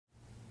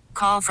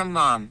Call from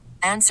mom.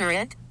 Answer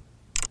it.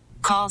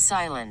 Call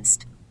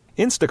silenced.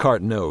 Instacart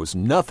knows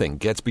nothing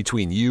gets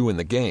between you and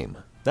the game.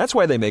 That's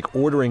why they make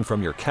ordering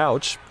from your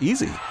couch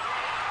easy.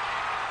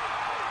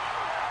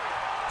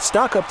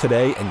 Stock up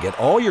today and get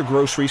all your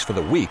groceries for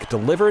the week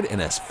delivered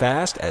in as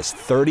fast as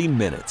 30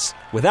 minutes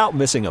without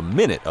missing a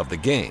minute of the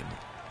game.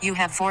 You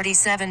have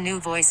 47 new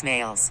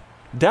voicemails.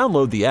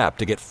 Download the app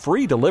to get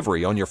free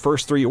delivery on your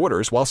first 3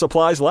 orders while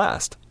supplies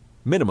last.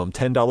 Minimum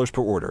 $10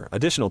 per order.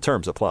 Additional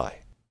terms apply.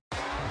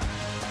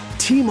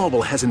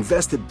 T-Mobile has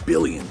invested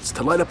billions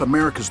to light up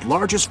America's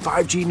largest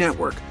 5G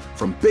network,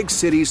 from big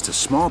cities to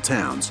small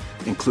towns,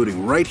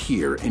 including right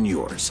here in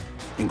yours.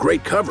 And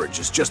great coverage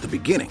is just the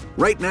beginning.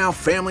 Right now,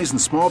 families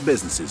and small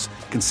businesses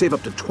can save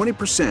up to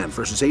 20%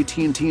 versus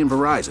AT&T and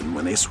Verizon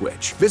when they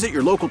switch. Visit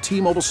your local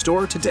T-Mobile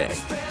store today.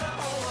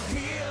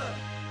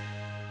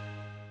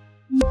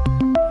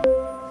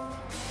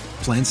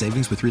 Plan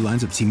savings with 3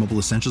 lines of T-Mobile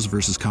Essentials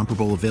versus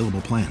comparable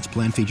available plans.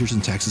 Plan features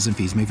and taxes and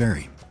fees may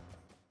vary.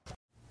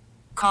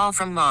 Call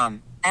from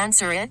mom.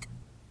 Answer it.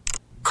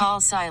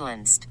 Call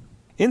silenced.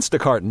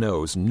 Instacart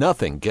knows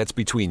nothing gets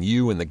between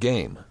you and the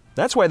game.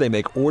 That's why they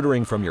make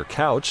ordering from your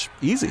couch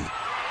easy.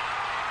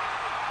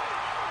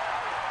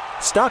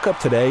 Stock up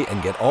today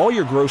and get all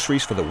your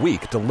groceries for the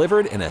week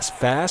delivered in as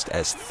fast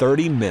as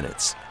 30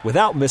 minutes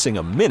without missing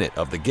a minute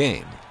of the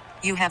game.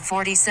 You have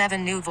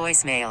 47 new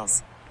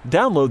voicemails.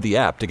 Download the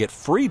app to get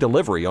free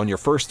delivery on your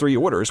first 3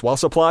 orders while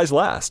supplies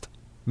last.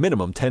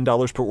 Minimum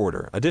 $10 per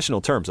order.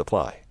 Additional terms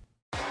apply.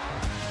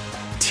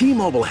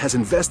 T-Mobile has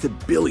invested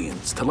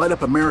billions to light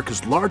up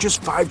America's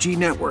largest 5G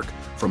network,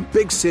 from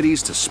big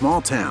cities to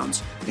small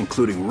towns,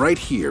 including right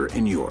here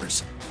in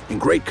yours.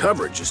 And great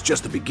coverage is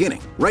just the beginning.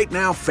 Right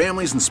now,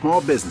 families and small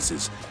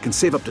businesses can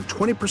save up to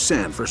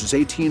 20% versus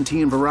AT&T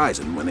and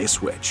Verizon when they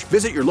switch.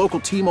 Visit your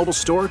local T-Mobile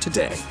store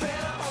today.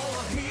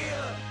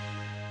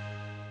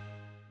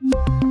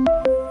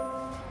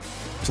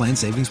 Plan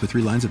savings with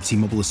 3 lines of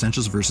T-Mobile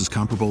Essentials versus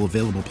comparable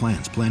available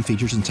plans. Plan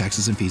features and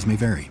taxes and fees may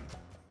vary.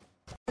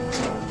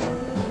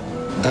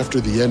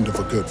 After the end of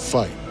a good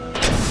fight,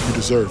 you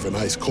deserve an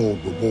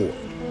ice-cold reward.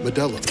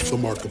 Modelo is the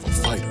mark of a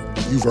fighter.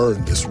 You've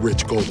earned this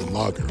rich golden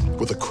lager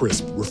with a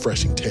crisp,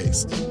 refreshing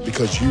taste.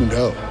 Because you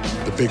know,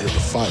 the bigger the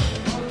fight,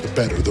 the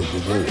better the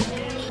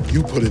reward.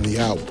 You put in the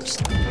hours,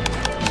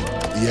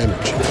 the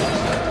energy,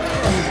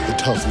 the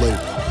tough labor.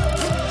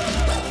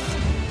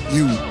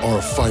 You are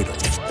a fighter,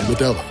 and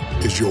Modelo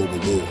is your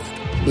reward.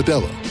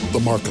 Modelo,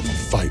 the mark of a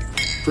fighter.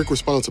 Drink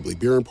responsibly.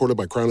 Beer imported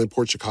by Crown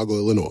Imports, Chicago,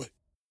 Illinois.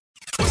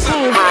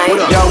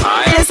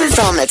 Hi. This is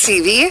on the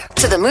TV,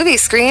 to the movie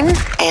screen,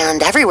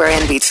 and everywhere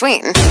in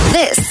between.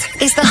 This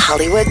is the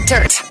Hollywood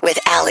Dirt with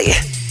Allie.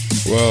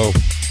 Well,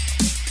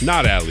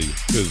 not Allie,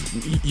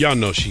 because y'all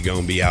know she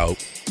gonna be out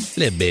a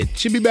little bit.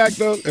 She be back,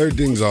 though.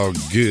 Everything's all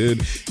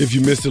good. If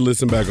you missed it,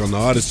 listen back on the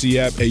Odyssey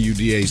app,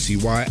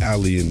 AUDACY,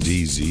 Allie and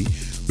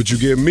DZ. But you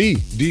get me,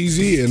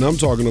 DZ, and I'm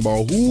talking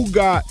about who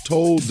got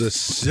told to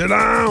sit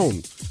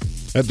down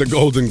at the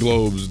Golden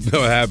Globes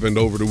that happened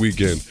over the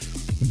weekend.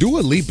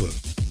 Dua Lipa.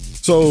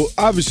 So,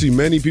 obviously,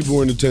 many people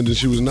were in attendance.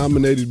 She was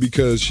nominated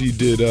because she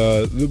did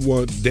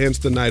Dance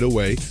the Night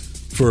Away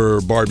for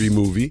Barbie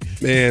movie.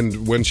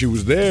 And when she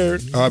was there,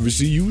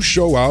 obviously, you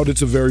show out.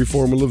 It's a very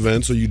formal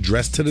event, so you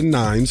dress to the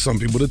 9s, some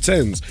people to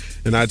 10s.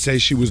 And I'd say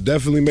she was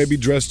definitely maybe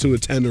dressed to a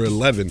 10 or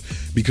 11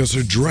 because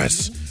her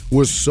dress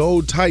was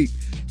so tight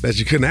that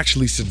she couldn't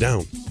actually sit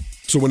down.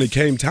 So when it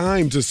came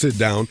time to sit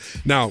down,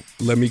 now,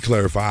 let me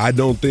clarify. I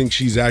don't think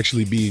she's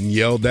actually being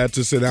yelled at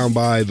to sit down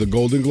by the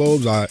Golden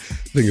Globes. I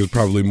think it was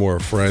probably more a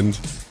friend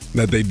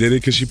that they did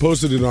it because she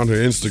posted it on her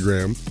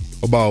Instagram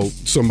about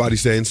somebody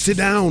saying, sit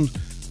down,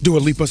 Dua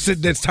Lipa,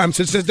 it's time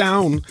to sit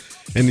down.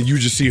 And then you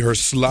just see her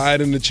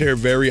slide in the chair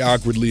very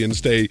awkwardly and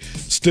stay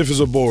stiff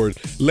as a board.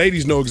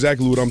 Ladies know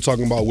exactly what I'm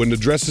talking about. When the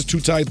dress is too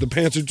tight, the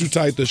pants are too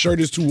tight, the shirt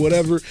is too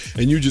whatever,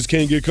 and you just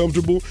can't get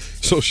comfortable.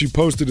 So she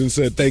posted and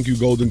said, thank you,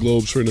 Golden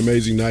Globes, for an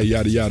amazing night,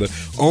 yada, yada.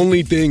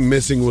 Only thing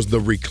missing was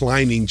the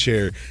reclining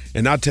chair.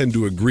 And I tend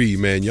to agree,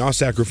 man. Y'all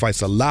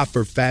sacrifice a lot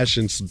for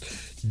fashion.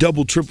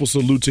 Double, triple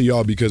salute to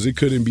y'all because it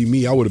couldn't be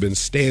me. I would have been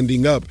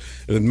standing up.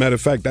 And as a matter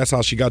of fact, that's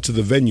how she got to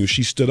the venue.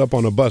 She stood up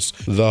on a bus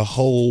the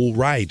whole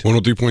ride.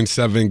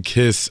 103.7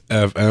 KISS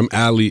FM,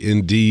 Allie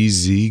and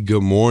DZ.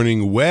 Good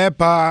morning,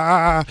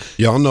 Wepa.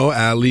 Y'all know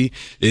Allie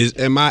is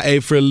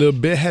MIA for a little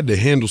bit. Had to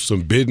handle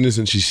some business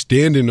and she's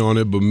standing on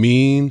it. But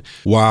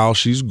meanwhile,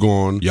 she's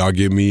gone. Y'all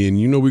get me and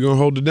you know we're going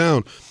to hold it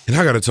down. And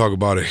I got to talk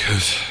about it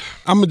because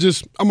I'm going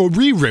to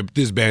re-rip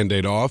this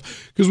Band-Aid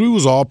off because we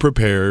was all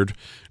prepared.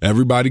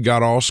 Everybody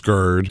got all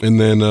scared. And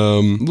then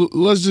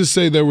let's just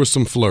say there were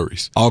some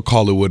flurries. I'll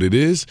call it what it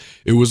is.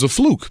 It was a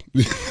fluke.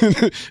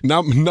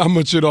 not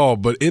much at all.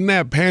 But in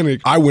that panic,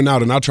 I went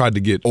out and I tried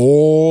to get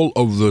all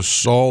of the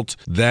salt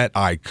that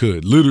I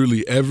could.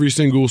 Literally every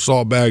single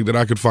salt bag that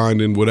I could find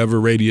in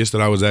whatever radius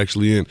that I was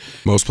actually in.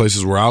 Most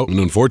places were out. And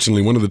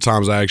unfortunately, one of the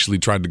times I actually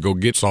tried to go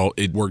get salt,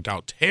 it worked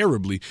out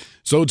terribly.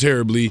 So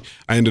terribly,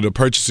 I ended up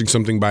purchasing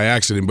something by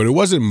accident. But it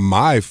wasn't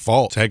my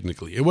fault,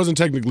 technically. It wasn't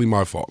technically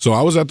my fault. So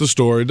I was at the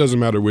store. store. It doesn't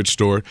matter which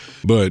store,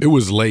 but it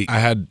was late. I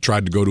had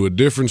tried to go to a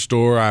different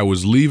store. I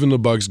was leaving the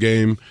Bucks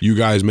game. You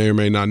guys may or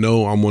may not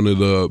know I'm one of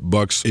the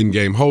Bucks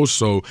in-game hosts.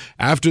 So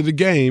after the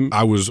game,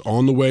 I was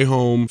on the way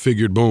home,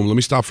 figured, boom, let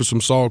me stop for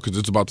some salt because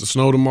it's about to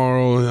snow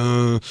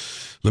tomorrow.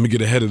 Let me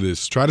get ahead of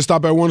this. Try to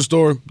stop at one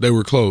store. They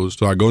were closed.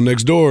 So I go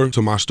next door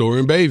to my store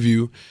in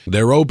Bayview.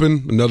 They're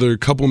open another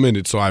couple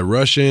minutes. So I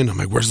rush in. I'm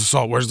like, where's the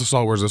salt? Where's the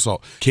salt? Where's the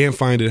salt? Can't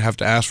find it. Have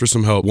to ask for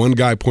some help. One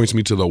guy points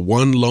me to the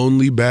one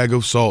lonely bag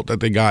of salt that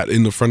they got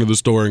in the front of the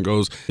store and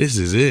goes, this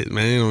is it,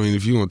 man. I mean,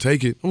 if you want to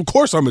take it, of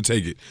course I'm going to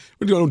take it.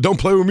 Don't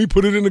play with me.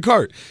 Put it in the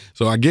cart.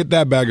 So I get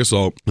that bag of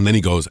salt. And then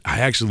he goes, I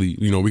actually,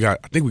 I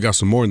think we got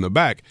some more in the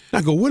back.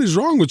 And I go, what is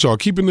wrong with y'all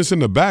keeping this in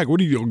the back? What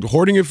are you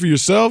hoarding it for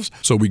yourselves?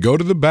 So we go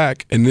to the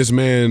back and this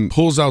man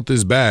pulls out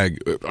this bag,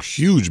 a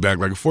huge bag,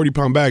 like a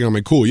 40-pound bag. And I'm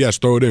like, cool, yes,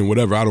 throw it in,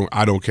 whatever.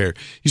 I don't care.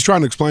 He's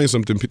trying to explain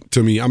something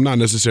to me. I'm not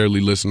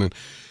necessarily listening.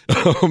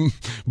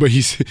 But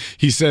he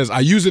says,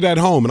 I use it at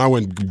home. And I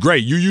went,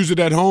 great, you use it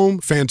at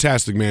home?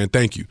 Fantastic, man,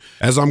 thank you.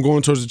 As I'm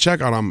going towards the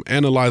checkout, I'm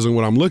analyzing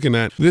what I'm looking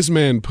at. This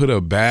man put a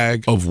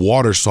bag of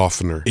water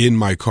softener in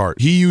my cart.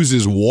 He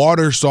uses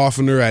water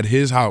softener at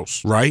his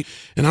house, right?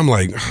 And I'm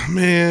like,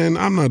 man,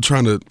 I'm not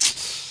trying to...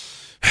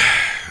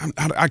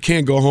 I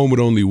can't go home with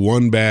only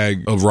one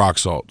bag of rock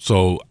salt.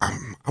 So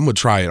I'm going to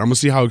try it. I'm going to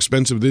see how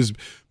expensive this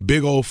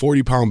big old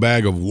 40-pound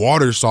bag of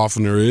water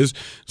softener is,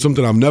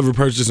 something I've never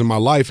purchased in my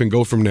life, and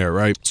go from there,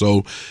 right? So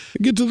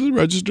I get to the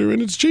register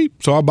and it's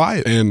cheap. So I buy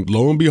it. And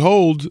lo and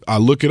behold, I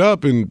look it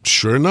up and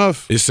sure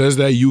enough, it says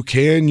that you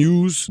can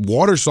use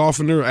water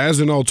softener as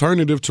an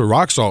alternative to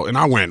rock salt. And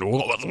I went,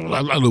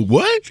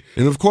 what?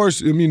 And of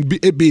course, I mean,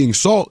 it being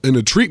salt and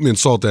a treatment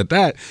salt at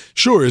that,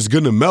 sure, it's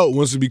going to melt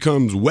once it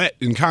becomes wet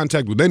in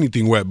contact with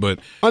anything wet. But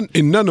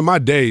in none of my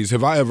days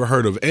have I ever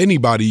heard of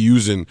anybody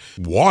using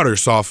water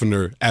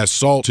softener as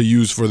salt to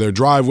use for their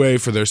driveway,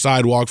 for their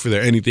sidewalk, for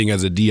their anything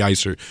as a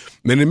de-icer.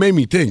 And it made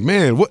me think,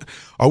 man, what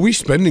are we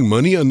spending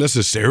money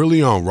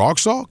unnecessarily on rock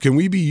salt? Can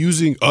we be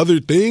using other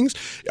things?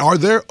 Are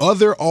there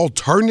other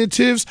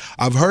alternatives?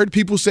 I've heard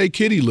people say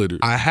kitty litter.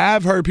 I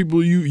have heard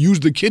people use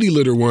the kitty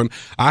litter one.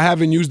 I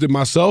haven't used it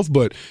myself,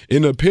 but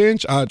in a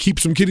pinch, I keep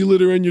some kitty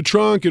litter in your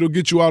trunk. It'll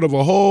get you out of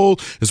a hole,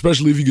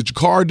 especially if you get your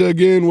car dug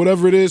in,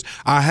 whatever it is.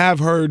 I have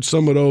heard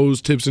some of those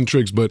tips and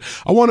tricks, but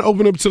I want to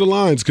open up to the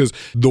lines because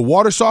the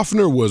water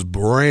softener was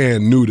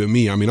brand new to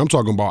me. I mean, I'm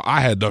talking about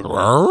I had the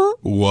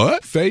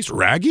what? Face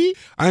raggy?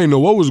 I didn't know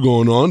what was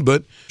going on,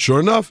 but sure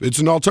enough, it's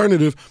an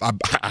alternative.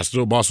 I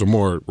still bought some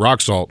more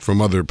rock salt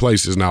from other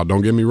places. Now,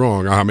 don't get me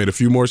wrong. I made a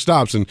few more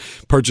stops and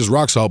purchased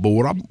rock salt, but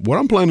what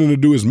I'm planning to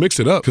do is mix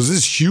it up because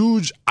this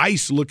huge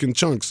ice-looking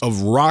chunks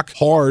of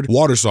rock-hard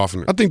water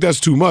softener. I think that's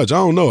too much. I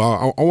don't know.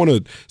 I want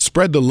to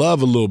spread the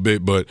love a little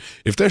bit, but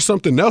if there's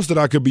something else that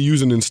I could be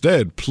using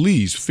instead,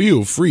 please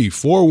feel free.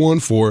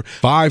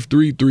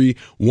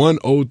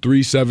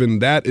 414-533-1037.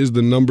 That is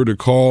the number to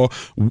call.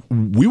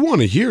 We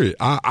want to hear it.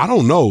 I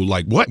don't know.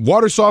 Like what?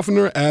 Water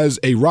softener as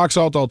a rock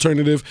salt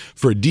alternative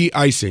for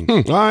de-icing.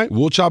 All right.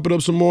 We'll chop it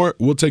up some more.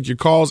 We'll take your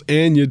calls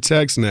and your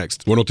texts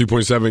next.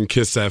 103.7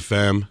 Kiss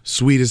FM.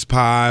 Sweetest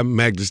Pie,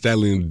 Meg Thee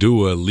Stallion,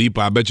 Dua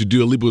Lipa. I bet you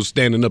Dua Lipa was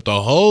standing up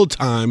the whole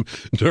time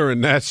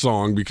during that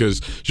song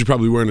because she's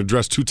probably wearing a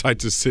dress too tight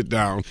to sit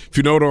down. If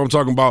you know what I'm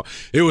talking about,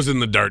 it was in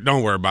the dirt.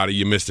 Don't worry about it.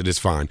 You missed it. It's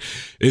fine.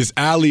 It's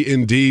Allie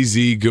and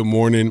DZ. Good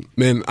morning.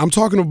 Man, I'm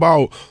talking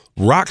about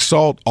rock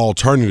salt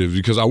alternative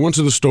because I went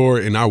to the store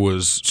and I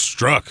was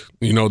struck.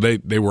 You know,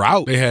 they were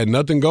out. They had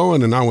nothing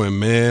going, and I went,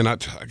 man, I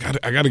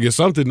got to get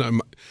something. Am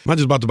I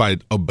just about to buy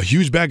a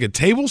huge bag of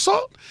table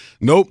salt?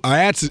 Nope.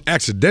 I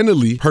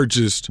accidentally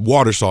purchased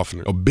water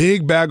softener, a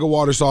big bag of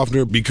water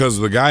softener because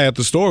the guy at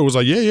the store was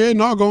like, yeah,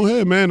 no, go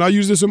ahead, man. I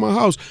use this in my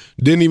house.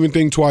 Didn't even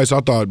think twice.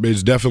 I thought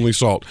it's definitely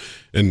salt.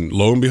 And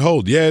lo and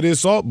behold, yeah, it is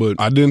salt, but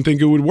I didn't think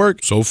it would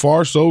work. So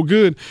far, so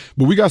good.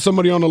 But we got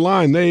somebody on the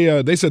line.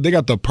 They said they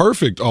got the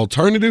perfect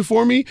alternative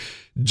for me.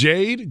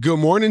 Jade, good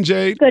morning,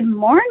 Jade. Good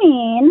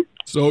morning.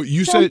 So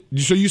you said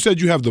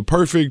you have the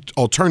perfect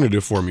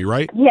alternative for me,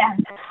 right? Yes.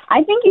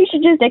 I think you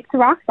should just stick to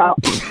rock salt.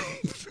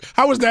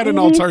 How is that an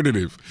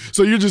alternative?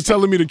 So you're just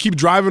telling me to keep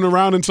driving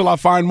around until I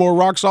find more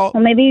rock salt?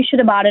 Well, maybe you should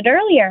have bought it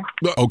earlier.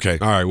 Okay.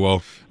 All right.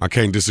 Well, I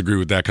can't disagree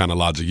with that kind of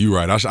logic. You're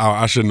right.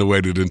 I shouldn't have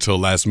waited until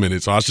last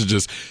minute. So I should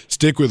just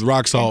stick with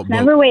rock salt.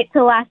 Never wait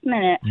till last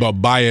minute. But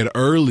buy it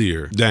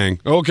earlier. Dang.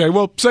 Okay.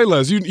 Well, say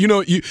less.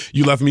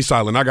 You left me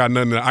silent. I got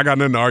nothing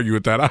to argue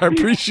with that. I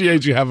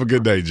appreciate you. Have a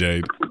good day,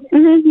 Jade.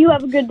 Mm-hmm. You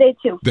have a good day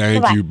too.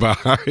 Thank Bye-bye. you.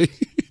 Bye.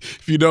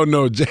 If you don't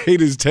know,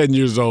 Jade is 10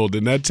 years old,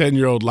 and that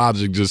 10-year-old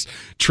logic just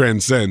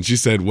transcends. She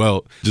said,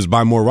 well, just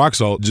buy more rock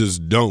salt.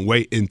 Just don't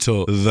wait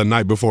until the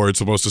night before it's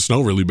supposed to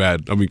snow really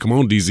bad. I mean, come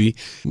on, DZ.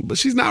 But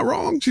she's not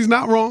wrong. She's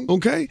not wrong,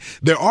 okay?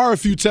 There are a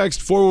few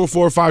texts,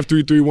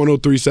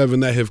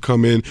 414-533-1037, that have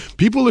come in.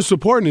 People are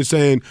supporting it,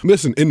 saying,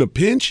 listen, in the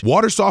pinch,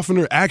 water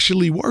softener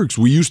actually works.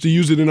 We used to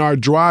use it in our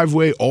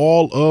driveway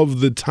all of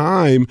the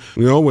time.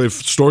 You know, if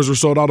stores were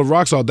sold out of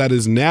rock salt. That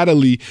is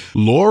Natalie.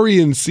 Lori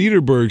in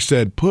Cedarburg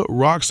said, put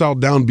rock rock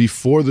salt down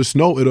before the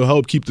snow. It'll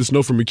help keep the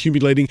snow from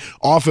accumulating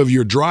off of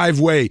your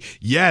driveway.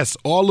 Yes,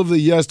 all of the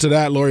yes to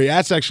that, Lori.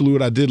 That's actually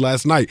what I did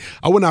last night.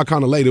 I went out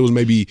kind of late. It was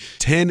maybe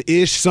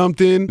 10-ish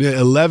something,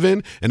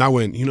 11. And I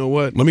went, you know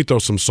what? Let me throw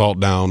some salt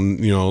down.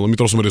 Let me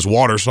throw some of this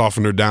water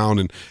softener down.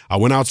 And I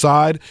went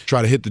outside,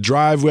 try to hit the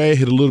driveway,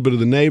 hit a little bit of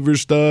the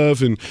neighbor's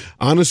stuff. And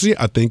honestly,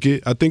 I think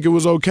it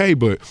was okay.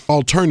 But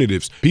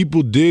alternatives,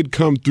 people did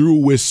come through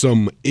with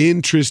some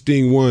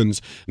interesting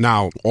ones.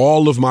 Now,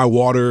 all of my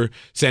water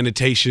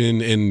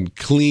sanitation and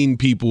clean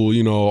people,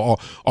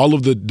 all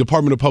of the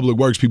Department of Public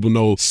Works people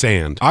know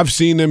sand. I've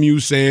seen them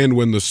use sand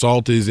when the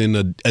salt is in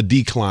a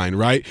decline,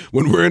 right?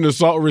 When we're in a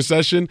salt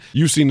recession,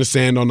 you've seen the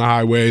sand on the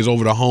highways,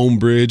 over the home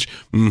bridge.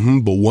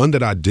 But one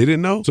that I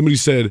didn't know, somebody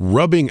said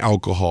rubbing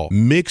alcohol.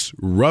 Mix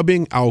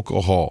rubbing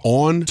alcohol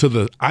onto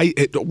the ice.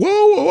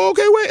 Whoa,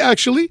 okay, wait,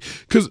 actually.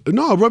 Because,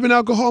 no, rubbing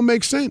alcohol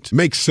makes sense.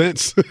 Makes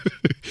sense.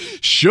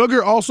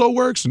 Sugar also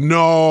works?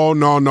 No.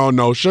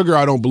 Sugar,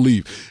 I don't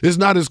believe. It's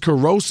not as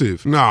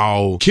corrosive.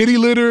 No. Kitty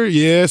litter?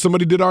 Yeah,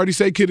 somebody did already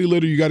say kitty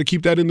litter. You got to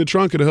keep that in the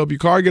trunk. It'll help your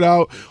car get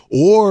out.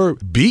 Or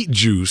beet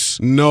juice?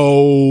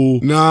 No.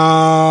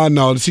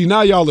 No. See,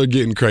 now y'all are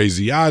getting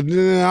crazy.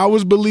 I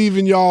was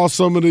believing y'all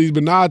some of these,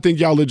 but now I think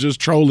y'all are just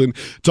trolling,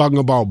 talking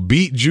about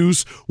beet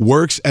juice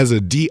works as a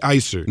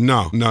de-icer.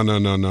 No.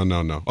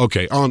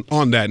 Okay,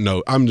 on that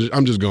note, I'm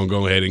just going to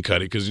go ahead and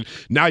cut it because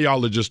now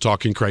y'all are just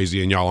talking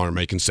crazy and y'all aren't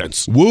making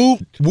sense.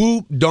 Whoop.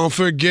 Don't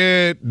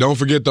forget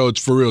though,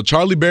 it's for real.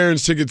 Charlie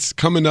Barron's tickets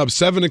coming up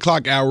 7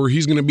 o'clock hour.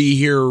 He's going to be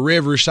here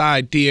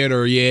Riverside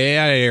Theater.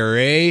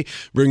 Yeah,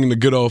 bringing the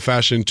good old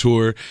fashioned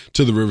tour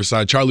to the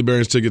Riverside. Charlie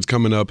Barron's tickets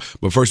coming up.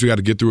 But first we got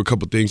to get through a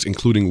couple things,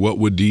 including what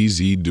would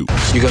DZ do?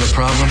 You got a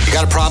problem? You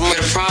got a problem?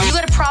 You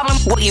got a problem?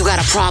 What, you got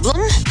a problem?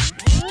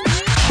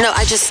 No,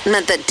 I just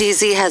meant that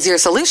DZ has your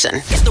solution.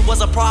 If there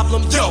was a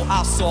problem,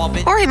 I'll solve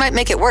it. Or he might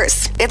make it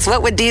worse. It's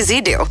What Would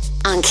DZ Do?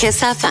 On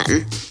Kiss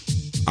FM.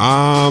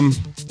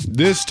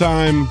 This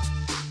time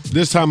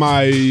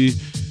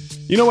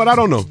you know what? I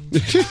don't know.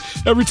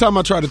 Every time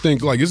I try to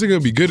think, is it going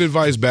to be good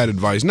advice, bad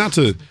advice? Not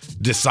to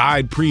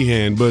decide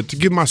prehand, but to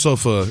give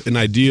myself an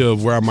idea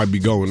of where I might be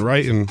going,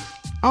 right? And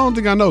I don't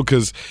think I know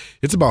because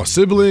it's about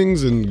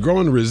siblings and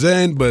growing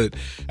resent, but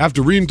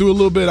after reading through a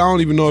little bit, I don't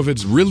even know if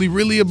it's really,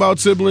 really about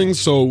siblings.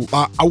 So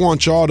I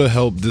want y'all to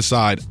help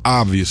decide,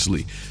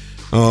 obviously.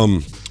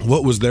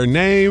 What was their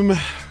name?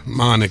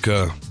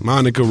 Monica.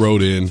 Monica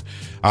wrote in,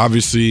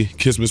 obviously,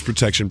 Christmas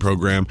Protection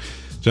Program.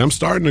 So I'm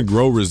starting to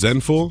grow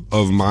resentful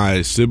of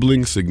my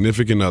sibling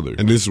significant other.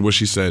 And this is what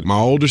she said. My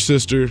older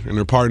sister and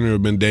her partner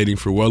have been dating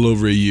for well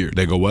over a year.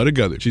 They go well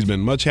together. She's been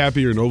much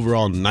happier and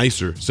overall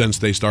nicer since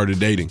they started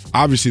dating.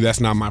 Obviously,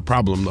 that's not my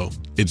problem, though.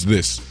 It's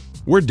this.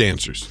 We're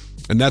dancers.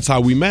 And that's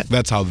how we met.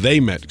 That's how they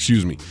met,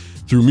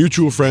 through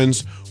mutual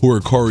friends who are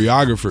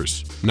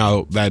choreographers.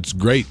 Now, that's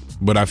great,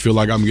 but I feel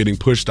like I'm getting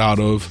pushed out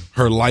of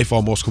her life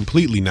almost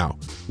completely now.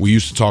 We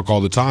used to talk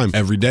all the time,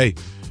 every day.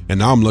 And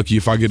now I'm lucky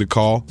if I get a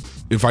call,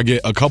 if I get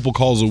a couple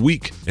calls a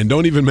week. And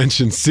don't even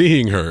mention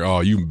seeing her.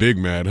 Oh, you big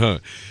mad, huh?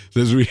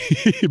 Says we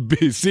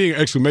seeing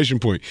exclamation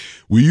point.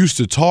 We used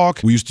to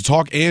talk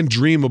and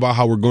dream about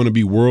how we're going to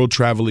be world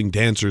traveling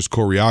dancers,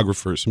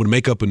 choreographers. Would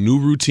make up a new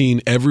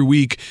routine every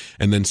week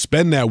and then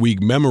spend that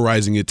week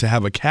memorizing it to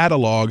have a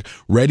catalog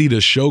ready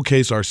to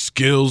showcase our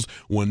skills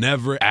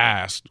whenever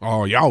asked.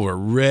 Oh, y'all were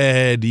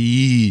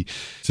ready.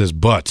 Says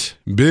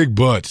big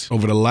but,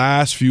 over the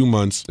last few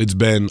months, it's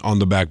been on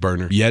the back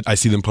burner. Yet I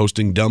see them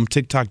posting dumb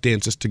TikTok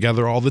dances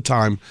together all the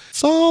time.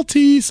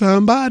 Salty,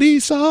 somebody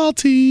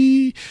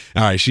salty.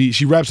 All right, she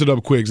wraps it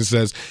up quick and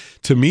says,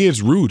 to me, it's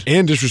rude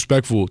and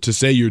disrespectful to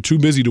say you're too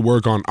busy to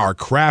work on our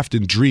craft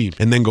and dream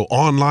and then go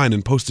online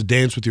and post a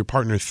dance with your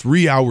partner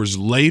 3 hours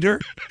later.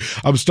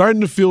 I'm starting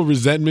to feel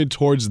resentment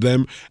towards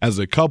them as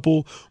a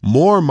couple,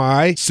 more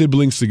my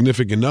sibling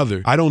significant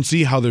other. I don't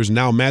see how there's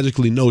now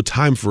magically no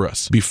time for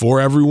us. Before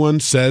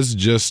everyone says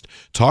just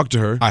talk to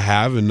her, I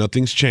have and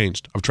nothing's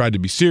changed. I've tried to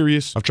be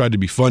serious. I've tried to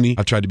be funny.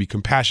 I've tried to be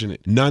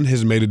compassionate. None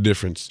has made a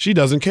difference. She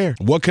doesn't care.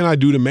 What can I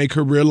do to make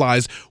her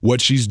realize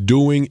what she's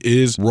doing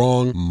is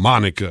wrong,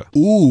 Monica?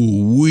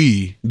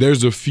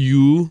 There's a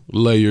few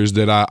layers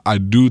that I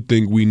do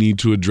think we need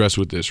to address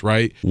with this,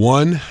 right?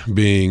 One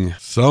being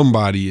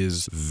somebody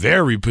is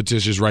very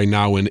petitious right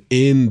now and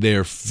in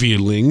their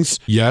feelings.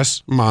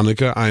 Yes,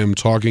 Monica, I am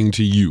talking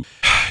to you.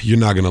 You're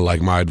not going to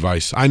like my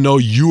advice. I know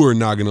you are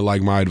not going to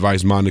like my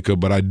advice, Monica,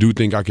 but I do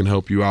think I can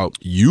help you out.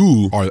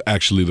 You are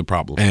actually the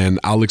problem. And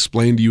I'll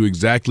explain to you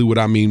exactly what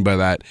I mean by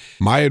that.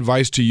 My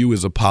advice to you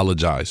is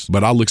apologize,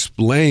 but I'll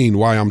explain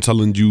why I'm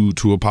telling you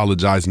to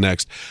apologize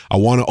next. I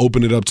want to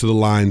open it up to the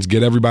lines,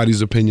 get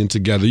everybody's opinion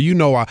together. You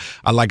know, I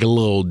like a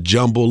little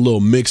jumble, a little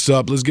mix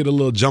up. Let's get a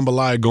little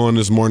jambalaya going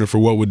this morning for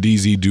What Would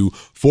DZ Do?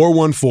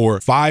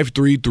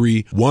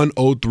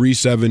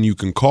 414-533-1037. You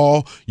can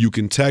call, you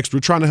can text.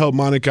 We're trying to help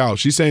Monica out.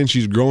 She said saying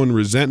she's growing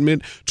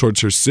resentment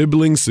towards her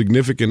sibling,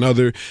 significant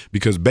other,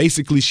 because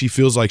basically she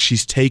feels like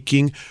she's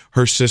taking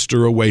her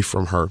sister away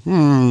from her.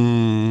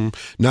 I'm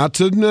not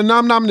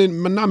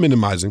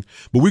minimizing,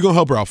 but we're going to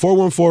help her out.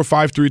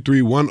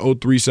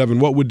 414-533-1037.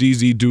 What would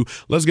DZ do?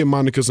 Let's get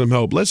Monica some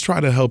help. Let's try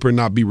to help her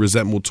not be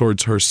resentful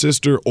towards her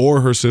sister or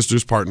her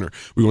sister's partner.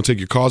 We're going to take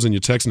your calls and your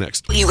texts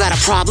next. You got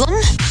a problem?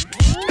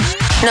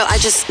 No, I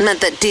just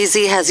meant that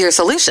DZ has your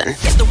solution.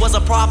 If there was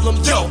a problem,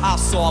 yo, I'll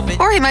solve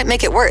it. Or he might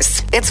make it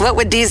worse. It's What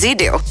Would DZ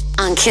Do?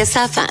 On Kiss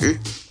FM.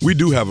 We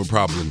do have a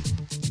problem.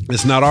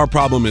 It's not our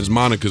problem, it's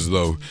Monica's,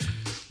 though.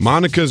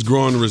 Monica's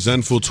growing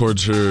resentful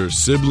towards her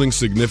sibling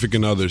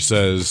significant other,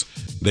 says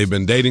they've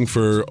been dating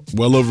for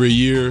well over a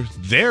year.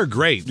 They're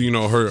great. You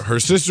know,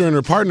 her sister and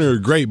her partner are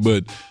great,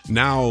 but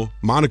now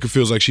Monica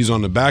feels like she's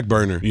on the back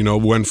burner. You know,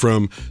 went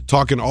from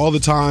talking all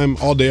the time,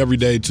 all day, every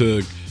day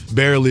to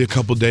barely a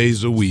couple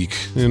days a week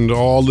and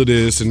all of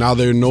this. And now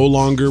they're no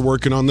longer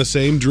working on the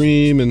same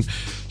dream. And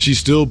she's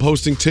still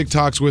posting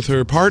TikToks with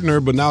her partner,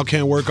 but now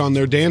can't work on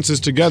their dances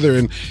together.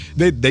 And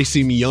they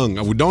seem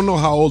young. We don't know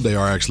how old they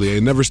are, actually.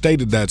 They never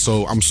stated that.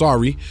 So I'm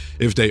sorry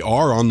if they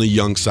are on the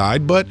young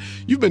side. But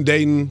you've been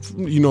dating,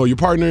 you know, your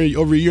partner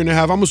over a year and a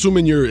half. I'm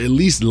assuming you're at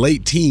least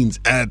late teens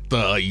at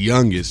the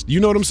youngest.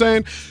 You know what I'm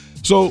saying?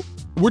 So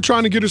we're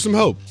trying to get her some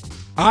help.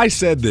 I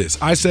said this.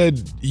 I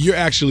said, you're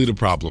actually the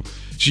problem.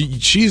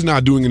 She's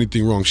not doing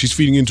anything wrong. She's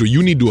feeding into it.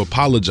 You need to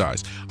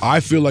apologize.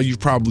 I feel like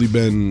you've probably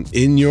been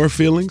in your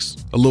feelings,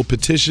 a little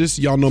petitious.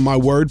 Y'all know my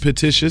word,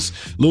 petitious.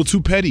 A little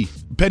too petty.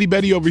 Petty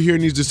Betty over here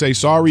needs to say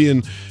sorry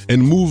and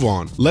move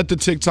on. Let the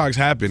TikToks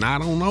happen. I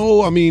don't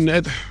know. I mean,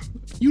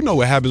 you know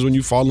what happens when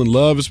you fall in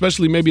love,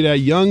 especially maybe that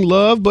young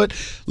love. But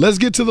let's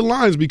get to the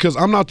lines, because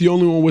I'm not the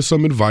only one with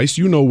some advice.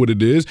 You know what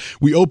it is.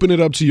 We open it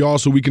up to y'all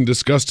so we can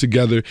discuss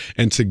together,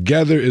 and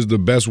together is the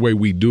best way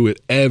we do it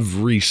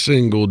every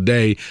single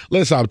day.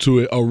 Let's hop to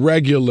it. A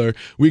regular.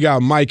 We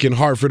got Mike in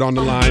Hartford on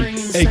the line,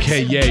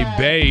 a.k.a.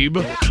 Babe.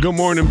 Good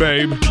morning,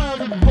 Babe.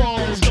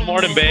 Good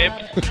morning, Babe.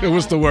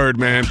 What's the word,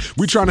 man?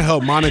 We trying to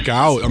help Monica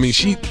out. I mean,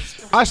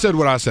 I said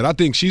what I said. I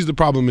think she's the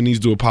problem and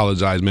needs to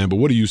apologize, man. But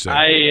what do you say?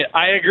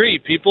 I agree.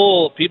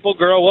 People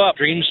grow up.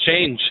 Dreams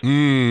change.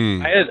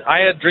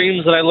 I had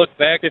dreams that I look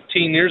back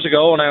 15 years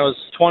ago when I was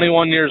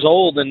 21 years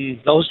old,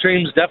 and those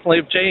dreams definitely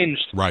have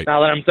changed. Right.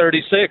 Now that I'm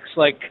 36,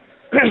 like,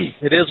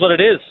 it is what it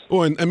is.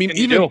 Oh, and I mean,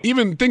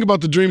 even think about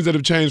the dreams that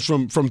have changed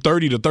from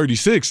 30 to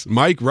 36,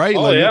 Mike, right?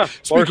 Oh, yeah,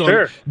 for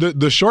sure.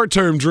 The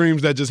short-term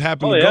dreams that just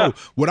happen to go.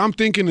 What I'm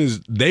thinking is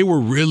they were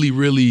really,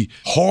 really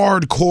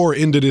hardcore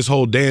into this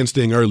whole dance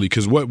thing early,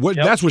 because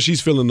that's what she's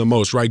feeling the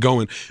most, right?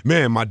 Going,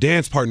 man, my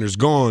dance partner's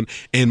gone,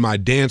 and my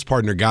dance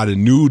partner got a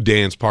new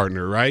dance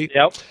partner, right?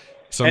 Yep.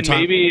 And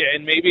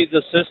maybe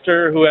the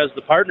sister who has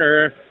the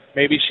partner,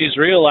 maybe she's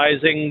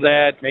realizing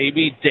that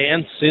maybe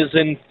dance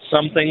isn't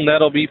something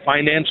that'll be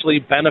financially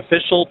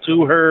beneficial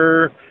to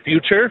her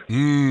future.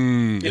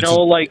 You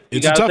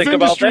gotta think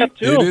about that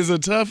too. It is a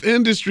tough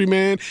industry,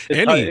 man.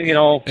 Any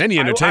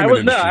entertainment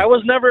industry. I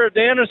was never a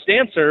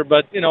dancer,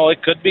 but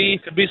it could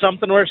be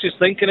something where she's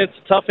thinking it's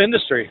a tough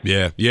industry.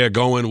 Yeah,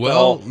 going,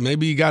 well,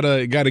 maybe you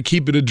gotta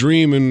keep it a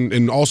dream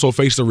and also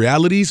face the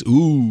realities.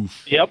 Ooh.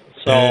 Yep.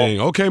 So, dang.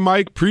 Okay,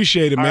 Mike.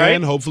 Appreciate it,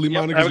 man. Right. Hopefully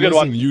Monica's listening.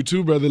 One. You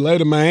too, brother.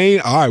 Later, man.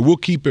 All right, we'll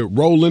keep it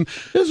rolling.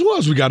 As well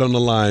as we got on the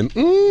line.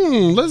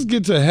 Let's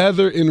get to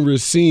Heather in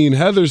Racine.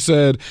 Heather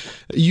said,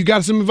 you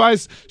got some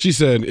advice? She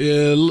said,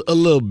 a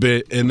little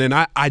bit. And then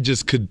I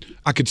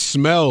could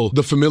smell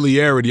the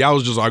familiarity. I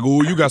was just like,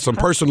 ooh, you got some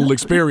personal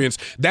experience.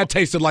 That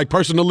tasted like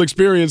personal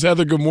experience.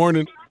 Heather, good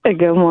morning.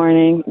 Good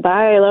morning.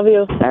 Bye. I love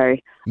you.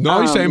 Sorry.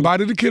 No, he's saying bye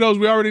to the kiddos.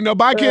 We already know.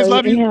 Bye, kids.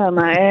 Love you. Yeah,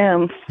 I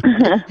am.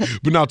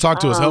 But now talk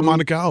to us. Help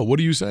Monica out. What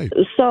do you say?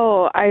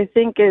 So I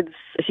think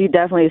she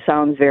definitely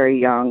sounds very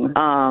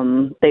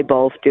young. They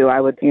both do.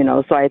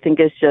 So I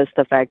think it's just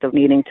the fact of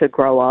needing to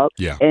grow up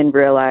and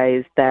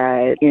realize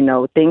that,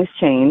 things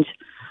change.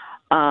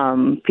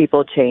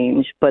 People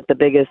change, but the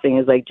biggest thing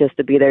is just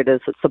to be there to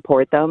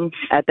support them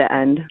at the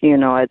end.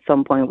 At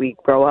some point we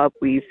grow up,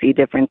 we see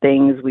different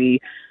things, we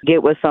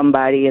get with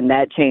somebody, and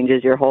that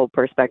changes your whole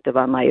perspective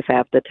on life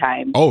half the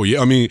time. Oh yeah,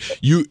 I mean,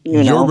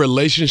 your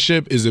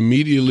relationship is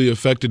immediately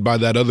affected by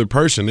that other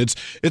person. It's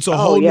a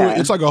whole new,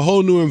 it's like a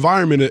whole new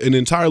environment, an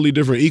entirely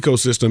different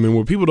ecosystem. And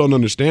what people don't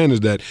understand is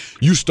that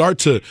you start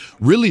to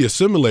really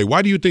assimilate.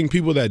 Why do you think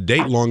people that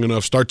date long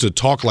enough start to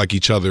talk like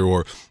each other,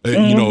 or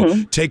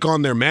take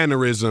on their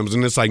mannerisms?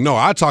 And it's like, no,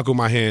 I talk with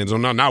my hands. Or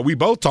no, now we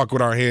both talk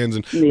with our hands.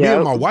 And me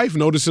and my wife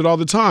notice it all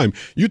the time.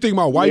 You think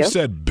my wife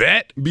said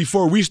bet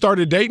before we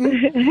started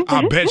dating?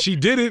 I bet she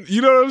didn't.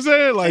 You know what I'm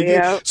saying?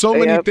 Like so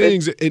many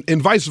things,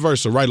 and vice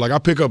versa, right? Like I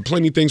pick up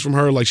plenty of things from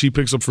her, like she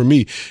picks up from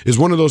me. It's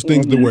one of those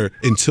things that where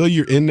until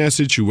you're in that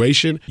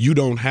situation, you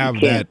don't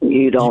have that.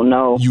 You don't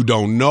know. You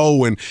don't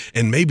know, and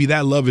maybe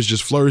that love is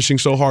just flourishing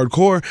so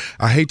hardcore.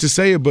 I hate to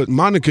say it, but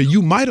Monica,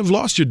 you might have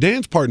lost your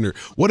dance partner.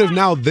 What if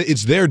now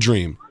it's their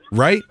dream,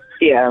 right?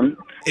 Yeah.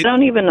 I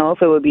don't even know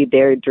if it would be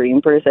their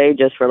dream per se,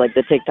 just for like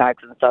the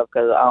TikToks and stuff,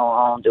 because I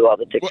don't do all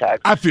the TikToks. Well,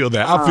 I feel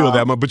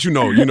that, but you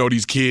know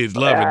these kids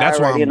love it. That's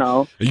why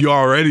you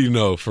already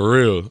know, for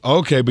real.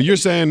 Okay, but you're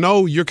saying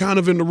no, you're kind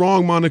of in the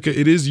wrong, Monica.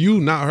 It is you,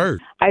 not her.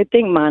 I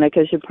think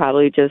Monica should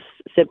probably just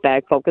sit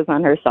back, focus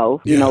on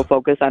herself,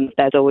 focus on if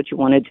that's what you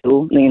want to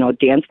do.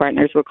 Dance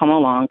partners will come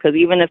along, because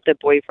even if the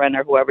boyfriend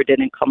or whoever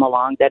didn't come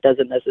along, that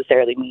doesn't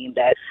necessarily mean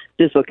that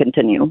this will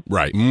continue.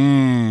 Right.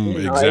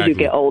 Exactly. As you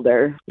get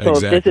older. So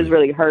if this is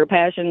really her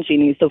passion, she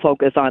needs to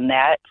focus on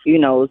that.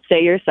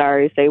 Say you're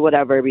sorry, say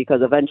whatever,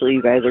 because eventually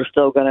you guys are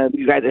still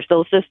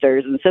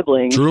sisters and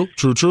siblings. True.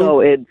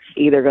 So it's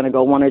either going to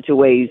go one or two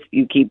ways.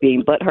 You keep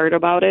being butthurt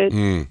about it,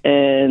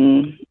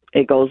 and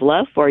it goes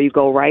left, or you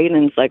go right,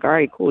 and it's like, all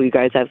right, cool, you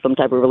guys have some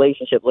type of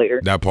relationship later.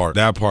 That part.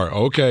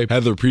 Okay.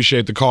 Heather,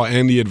 appreciate the call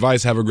and the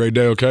advice. Have a great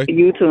day, okay?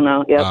 You too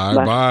now. Yep. All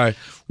right, bye.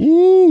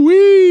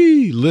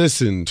 Woo-wee.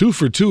 Listen, 2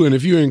 for 2, and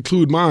if you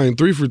include mine,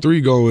 3 for 3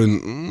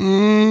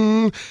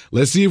 going,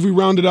 let's see if we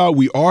round it out.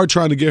 We are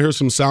trying to get her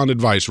some sound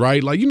advice,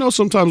 right? Like,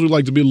 sometimes we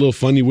like to be a little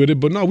funny with it,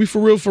 but no, we for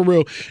real.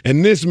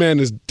 And this man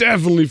is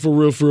definitely for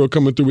real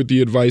coming through with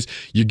the advice.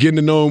 You're getting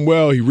to know him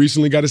well. He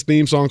recently got his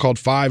theme song called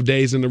 5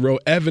 Days in a Row.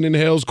 Evan in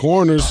Hell's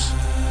Corners.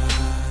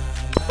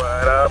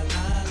 What up?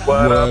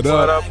 What up?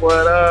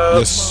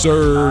 Yes,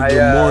 sir.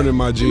 Good morning,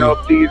 my G.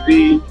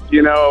 PZ,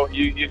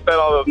 you said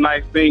all those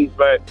nice things,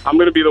 but I'm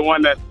going to be the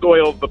one that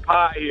soils the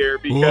pot here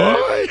because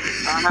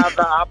I have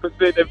the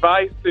opposite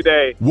advice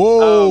today.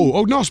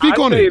 Whoa. No, speak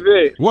on it.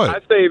 I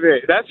say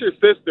this. That's your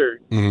sister.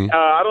 Mm-hmm.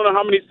 I don't know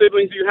how many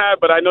siblings you have,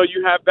 but I know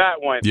you have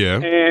that one. Yeah.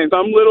 And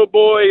some little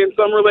boy in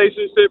some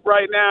relationship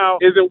right now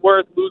isn't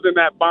worth losing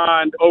that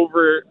bond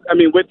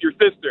with your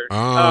sister.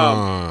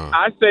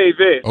 I say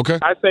this. Okay.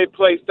 I say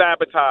play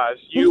sabotage.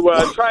 You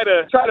try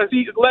to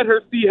let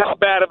her see how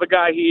bad of a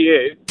guy he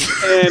is.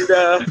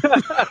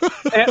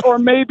 Or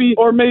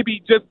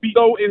maybe just be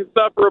so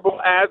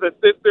insufferable as a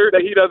sister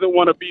that he doesn't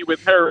want to be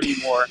with her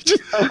anymore.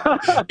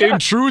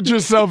 Intrude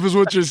yourself is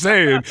what you're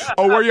saying.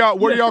 Oh, where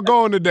y'all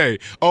going today?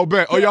 Oh,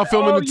 bet. Oh, y'all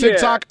filming the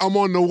TikTok? Yeah. I'm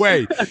on the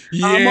way.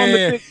 Yeah. I'm on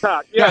the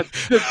TikTok. Yes,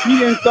 just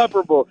be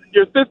insufferable.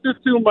 Your sister's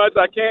too much.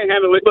 I can't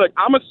handle it. Look,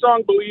 I'm a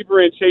strong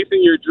believer in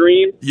chasing your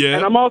dreams. Yeah.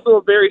 And I'm also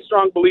a very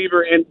strong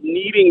believer in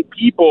needing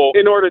people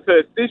in order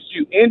to assist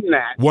you in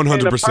that. 100%.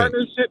 And a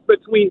partnership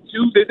between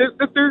two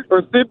sisters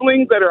or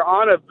siblings that are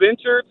on a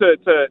venture to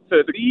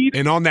lead.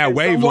 And on that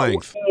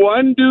wavelength.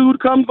 One dude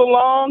comes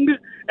along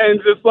and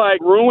just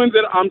like ruins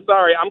it. I'm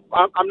sorry.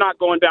 I'm not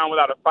going down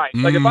without a fight.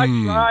 Like if I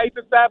try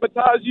to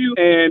sabotage you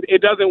and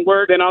it doesn't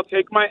work, then I'll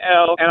take my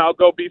L and I'll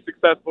go be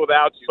successful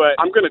without you. But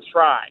I'm going to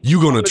try.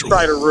 You're going to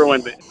try to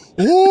ruin it.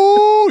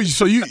 Ooh,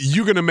 so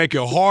you're going to make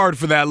it hard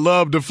for that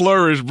love to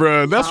flourish,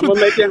 bro. I'm going to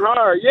make it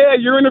hard. Yeah,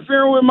 you're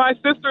interfering with my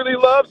sisterly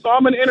love, so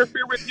I'm going to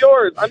interfere with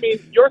yours. I mean,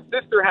 your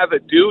sister has a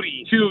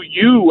duty to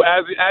you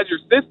as your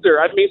sister.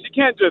 I mean, she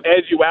can't just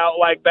edge you out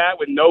like that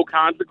with no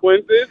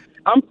consequences.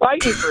 I'm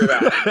fighting for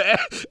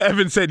that.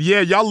 Evan said, yeah,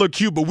 y'all look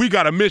cute, but we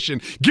got a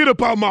mission. Get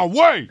up out my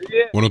way.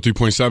 Yeah.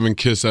 103.7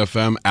 KISS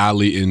FM,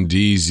 Ali and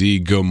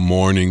DZ. Good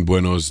morning.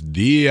 Buenos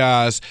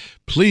dias.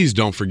 Please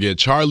don't forget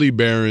Charlie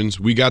Barron's.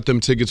 We got them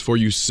tickets for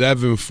you,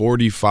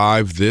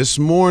 7:45 this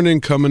morning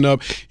coming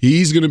up.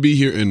 He's going to be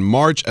here in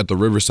March at the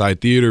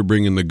Riverside Theater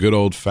bringing the good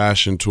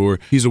old-fashioned tour.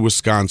 He's a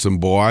Wisconsin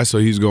boy, so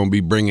he's going to be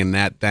bringing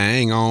that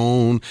thing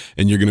on,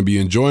 and you're going to be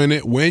enjoying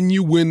it when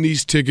you win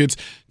these tickets.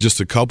 Just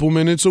a couple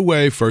minutes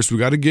away. First, we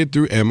got to get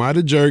through Am I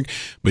the Jerk?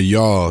 But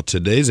y'all,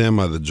 today's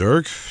Am I the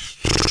Jerk?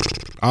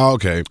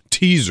 Okay,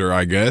 teaser,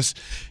 I guess.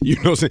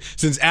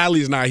 Since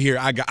Allie's not here,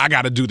 I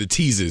got to do the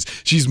teases.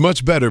 She's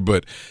much better,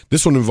 but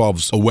this one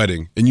involves a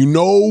wedding. And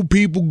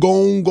people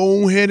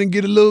go ahead and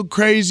get a little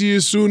crazy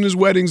as soon as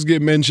weddings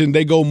get mentioned.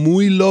 They go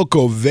muy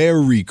loco,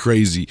 very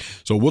crazy.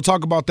 So we'll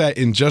talk about that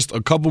in just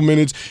a couple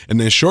minutes. And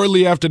then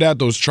shortly after that,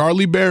 those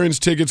Charlie Barron's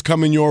tickets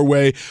coming your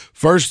way.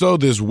 First, though,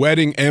 this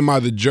wedding, Am I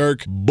the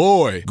Jerk?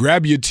 Boy,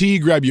 grab your tea,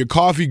 grab your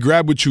coffee,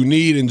 grab what you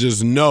need, and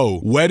just know,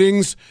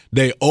 weddings,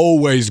 they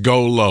always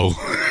go low.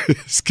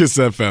 It's KISS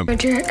FM. A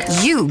jerk.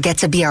 You get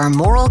to be our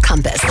moral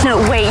compass. No,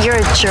 wait, you're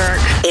a jerk.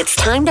 It's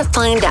time to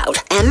find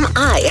out, am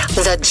I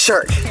the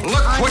jerk?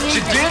 Look what you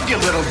did, you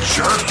little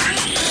jerk.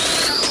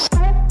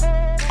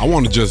 I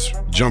want to just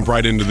jump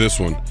right into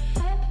this one.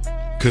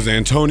 Because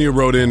Antonia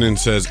wrote in and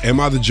says, am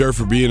I the jerk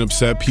for being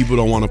upset people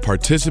don't want to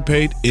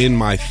participate in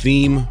my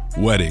theme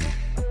wedding?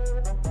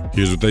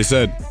 Here's what they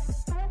said.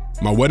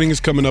 My wedding is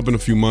coming up in a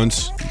few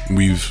months.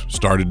 We've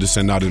started to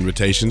send out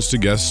invitations to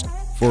guests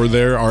for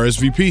their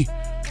RSVP.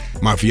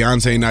 My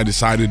fiance and I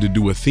decided to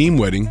do a theme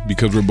wedding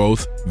because we're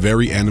both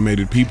very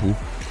animated people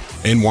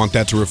and want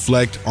that to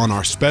reflect on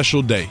our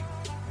special day.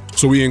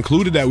 So we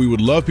included that we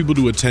would love people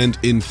to attend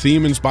in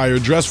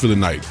theme-inspired dress for the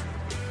night.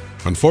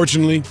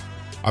 Unfortunately,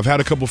 I've had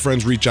a couple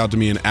friends reach out to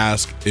me and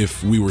ask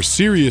if we were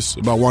serious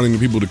about wanting the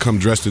people to come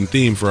dressed in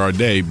theme for our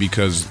day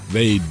because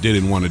they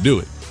didn't want to do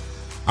it.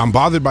 I'm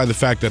bothered by the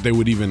fact that they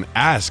would even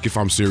ask if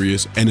I'm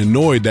serious and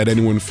annoyed that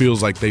anyone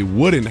feels like they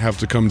wouldn't have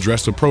to come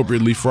dressed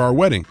appropriately for our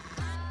wedding.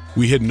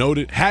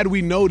 Had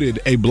we noted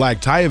a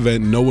black tie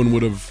event, no one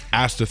would have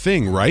asked a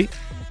thing, right?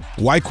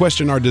 Why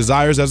question our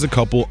desires as a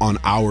couple on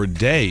our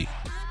day?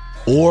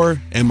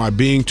 Or am I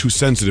being too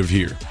sensitive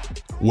here?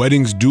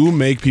 Weddings do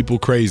make people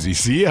crazy.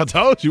 See, I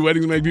told you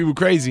weddings make people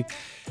crazy.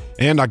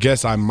 And I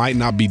guess I might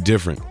not be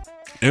different.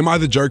 Am I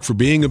the jerk for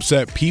being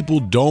upset people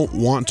don't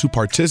want to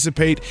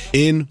participate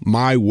in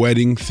my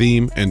wedding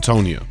theme,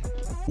 Antonia?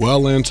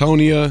 Well,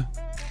 Antonia,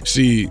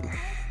 see,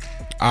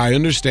 I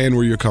understand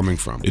where you're coming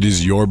from. It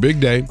is your big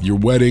day. Your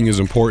wedding is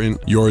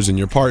important. Yours and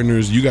your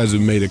partner's. You guys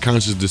have made a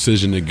conscious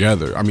decision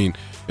together. I mean,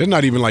 it's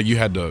not even like you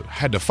had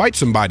to fight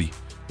somebody,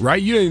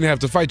 right? You didn't even have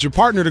to fight your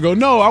partner to go,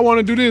 no, I want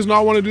to do this, no, I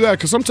want to do that,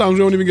 because sometimes we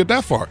don't even get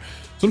that far.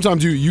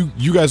 Sometimes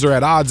you guys are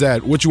at odds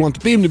at what you want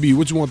the theme to be,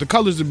 what you want the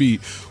colors to be,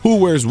 who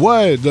wears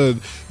what,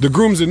 the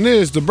groom's in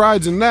this, the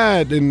bride's in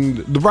that, and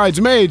the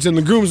bridesmaids and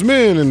the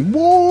groomsmen, and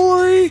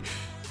boy,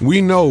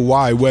 we know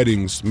why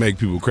weddings make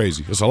people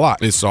crazy. It's a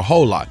lot. It's a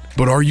whole lot.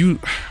 But are you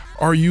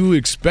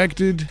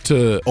expected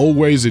to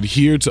always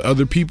adhere to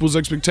other people's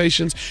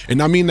expectations?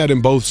 And I mean that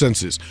in both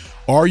senses.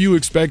 Are you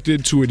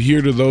expected to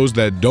adhere to those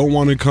that don't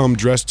want to come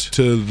dressed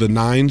to the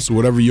nines,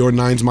 whatever your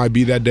nines might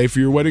be that day for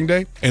your wedding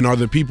day? And are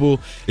the people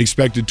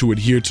expected to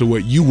adhere to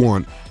what you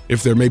want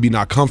if they're maybe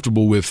not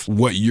comfortable with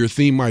what your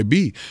theme might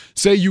be?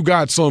 Say you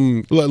got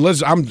I'm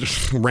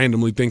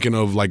randomly thinking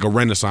of like a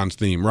Renaissance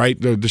theme, right?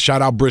 The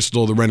shout out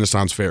Bristol, the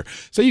Renaissance Fair.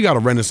 Say you got a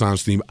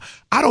Renaissance theme.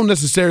 I don't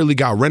necessarily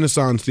got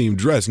Renaissance themed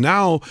dress.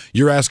 Now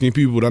you're asking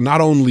people to not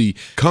only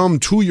come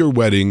to your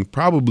wedding,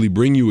 probably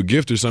bring you a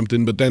gift or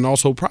something, but then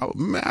also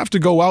probably have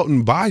to go out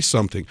and buy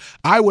something.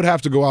 I would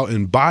have to go out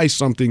and buy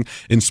something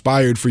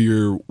inspired for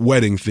your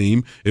wedding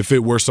theme if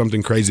it were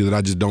something crazy that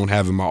I just don't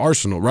have in my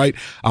arsenal, right?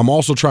 I'm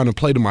also trying to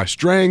play to my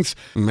strengths.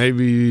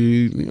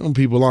 Maybe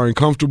people aren't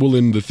comfortable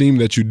in the theme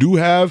that you do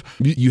have.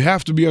 You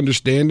have to be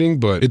understanding,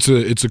 but it's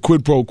a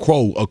quid pro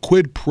quo, a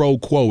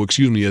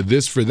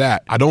this for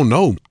that. I don't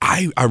know.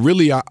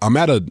 I'm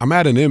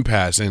at an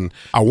impasse, and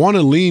I want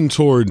to lean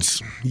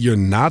towards you're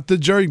not the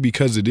jerk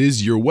because it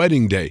is your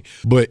wedding day,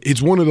 but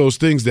it's one of those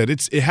things that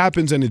it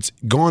happens and it's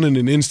gone in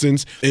an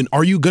instance. And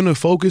are you gonna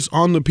focus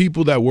on the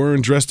people that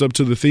weren't dressed up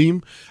to the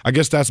theme? I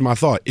guess that's my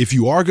thought. If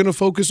you are gonna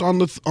focus on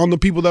the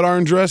people that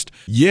aren't dressed,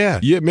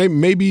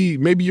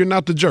 maybe you're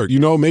not the jerk.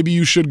 Maybe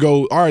you should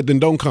go, all right, then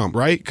don't come,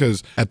 right?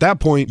 Because at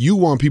that point, you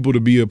want people to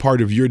be a part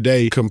of your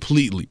day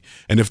completely.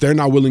 And if they're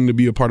not willing to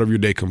be a part of your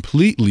day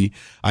completely,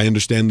 I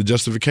understand the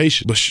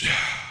justification. But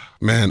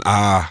man,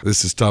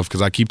 this is tough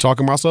because I keep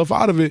talking myself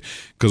out of it,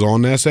 because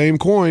on that same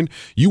coin,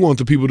 you want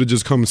the people to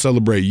just come and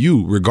celebrate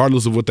you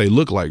regardless of what they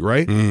look like,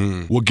 right?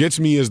 What gets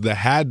me is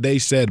had they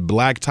said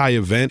black tie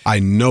event, I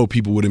know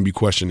people wouldn't be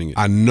questioning it.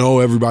 I know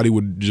everybody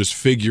would just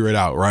figure it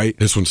out, right?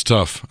 This one's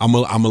tough. I'm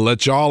gonna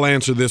let y'all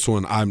answer this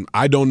one.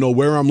 I don't know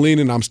where I'm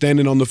leaning. I'm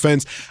standing on the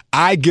fence.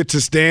 I get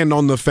to stand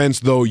on the fence,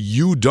 though.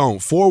 You don't.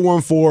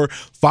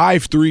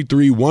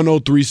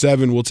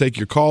 414-533-1037. We'll take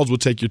your calls. We'll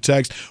take your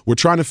texts. We're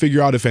trying to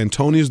figure out if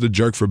Antonia's the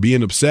jerk for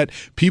being upset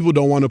people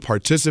don't want to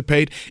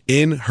participate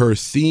in her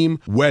theme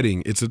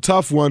wedding. It's a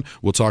tough one.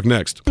 We'll talk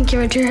next. I think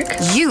you're a jerk.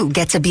 You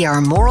get to be our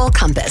moral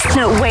compass.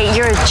 No, wait,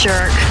 you're a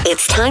jerk.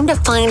 It's time to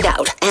find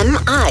out, am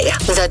I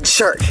the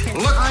jerk?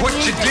 Look what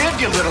you did,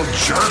 you little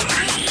jerk.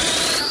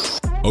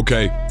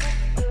 Okay,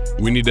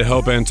 we need to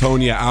help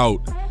Antonia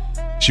out.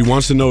 She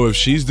wants to know if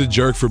she's the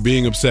jerk for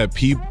being upset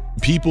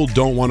people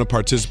don't want to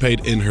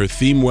participate in her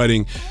theme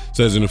wedding.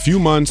 Says in a few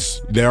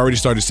months, they already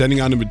started sending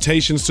out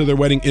invitations to their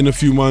wedding. In a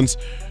few months,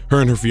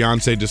 her and her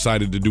fiance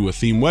decided to do a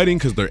theme wedding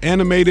because they're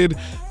animated.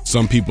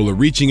 Some people are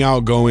reaching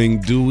out going,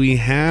 do we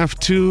have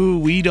to?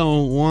 We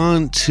don't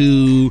want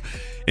to.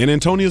 And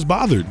Antonia's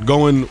bothered,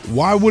 going,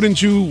 why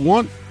wouldn't you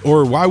want,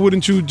 or why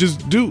wouldn't you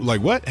just do,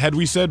 like what? Had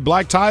we said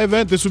black tie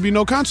event, this would be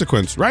no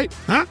consequence, right?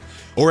 Huh?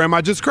 Or am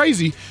I just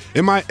crazy?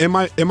 Am I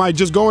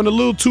just going a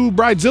little too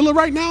bridezilla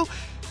right now?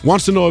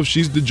 Wants to know if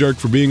she's the jerk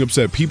for being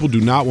upset people do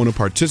not want to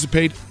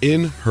participate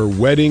in her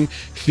wedding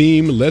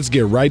theme. Let's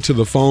get right to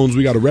the phones.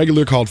 We got a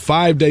regular called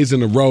 5 days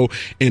in a row,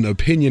 and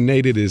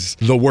opinionated is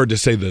the word to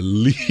say the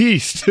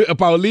least.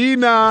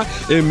 Paulina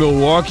in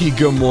Milwaukee.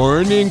 Good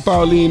morning,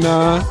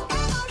 Paulina.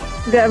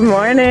 Good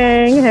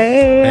morning.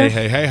 Hey.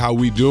 Hey. How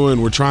we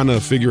doing? We're trying to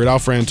figure it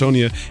out for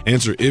Antonia.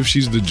 Answer if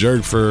she's the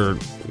jerk for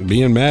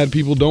being mad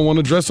people don't want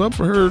to dress up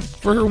for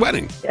her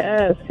wedding.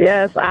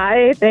 Yes.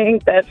 I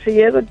think that she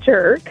is a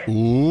jerk.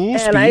 Ooh,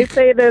 and I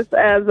say this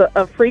as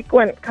a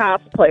frequent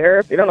cosplayer.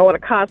 If you don't know what a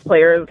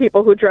cosplayer is,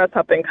 people who dress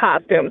up in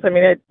costumes. I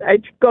mean, I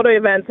go to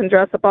events and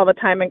dress up all the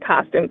time in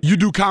costumes. You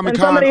do Comic-Con,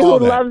 somebody all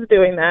who that. loves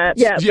doing that.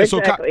 Yes, yeah,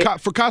 exactly. So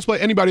for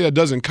cosplay, anybody that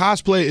doesn't,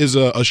 cosplay is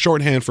a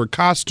shorthand for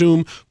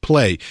costume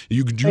play.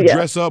 You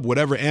dress up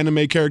whatever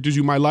anime characters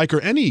you might like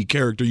or any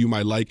character you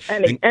might like.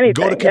 Anything,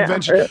 go to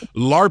convention,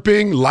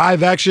 LARPing,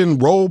 live action,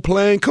 role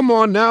playing. Come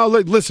on now.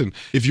 Listen,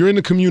 if you're in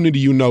the community,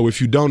 you know. If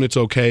you don't, it's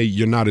okay.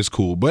 You're not as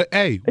cool. But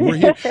hey, we're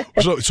here.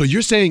 So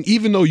you're saying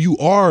even though you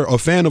are a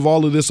fan of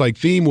all of this like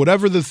theme,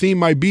 whatever the theme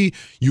might be,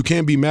 you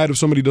can't be mad if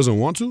somebody doesn't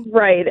want to?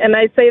 Right. And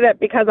I say that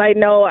because I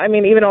know, I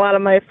mean, even a lot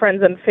of my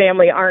friends and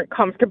family aren't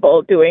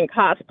comfortable doing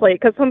cosplay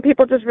because some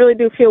people just really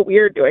do feel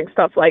weird doing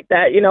stuff like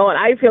that, you know, and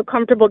I feel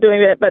comfortable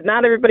doing it, but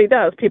not everybody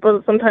does.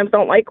 People sometimes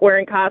don't like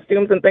wearing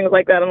costumes and things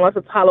like that unless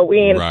it's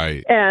Halloween.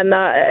 Right. And,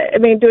 I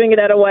mean, doing it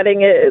at a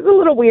wedding is a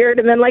little weird.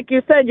 And then, like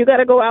you said, you got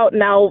to go out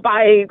now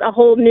buy a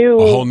whole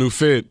new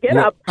fit. Get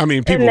up. I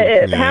mean, people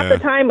half the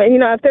time, you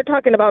know, if they're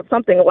talking about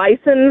something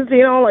licensed,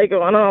 you know, like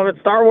I don't know if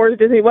it's Star Wars,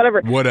 Disney,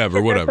 whatever.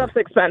 That stuff's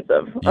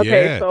expensive.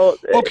 Okay, so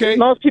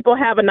most people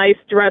have a nice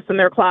dress in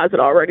their closet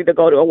already to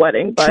go to a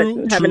wedding, but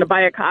having to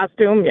buy a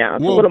costume,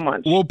 it's a little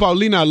much. Well,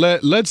 Paulina,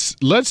 let's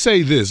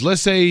say this.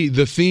 Let's say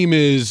the theme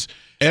is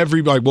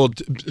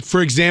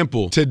for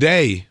example,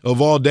 today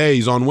of all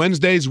days, on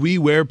Wednesdays we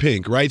wear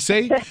pink, right?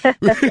 Say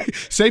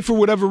for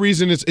whatever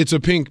reason it's a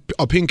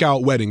pink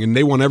out wedding and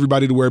they want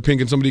everybody to wear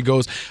pink and somebody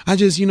goes,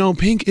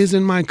 pink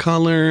isn't my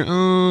color.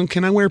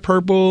 Can I wear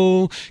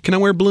purple? Can I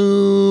wear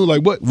blue?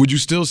 Like what? Would you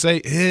still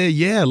say,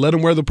 yeah, let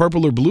them wear the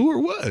purple or blue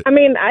or what? I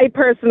mean, I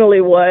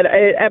personally would.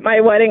 At my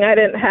wedding, I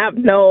didn't have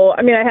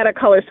I had a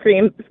color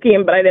scheme,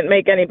 but I didn't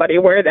make anybody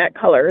wear that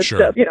color. It's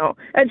just,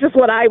 it's just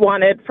what I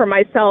wanted for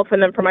myself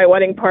and then for my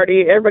wedding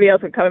party. Everybody else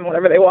can come in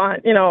whatever they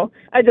want.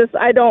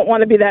 I don't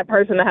want to be that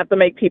person to have to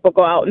make people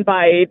go out and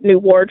buy new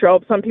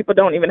wardrobe. Some people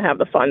don't even have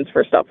the funds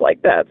for stuff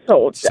like that.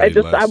 So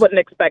I wouldn't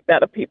expect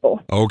that of people.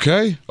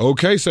 Okay.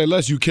 Say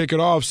less. You kick it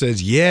off.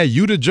 Says, yeah,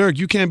 you the jerk.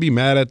 You can't be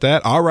mad at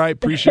that. All right.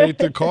 Appreciate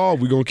the call.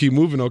 We're going to keep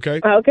moving.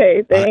 Okay.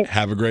 Okay. Thanks.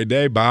 Have a great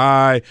day.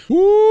 Bye.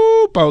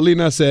 Woo.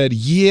 Paulina said,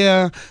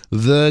 yeah,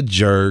 the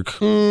jerk.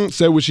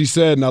 Said what she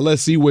said. Now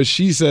let's see what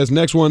she says.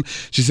 Next one.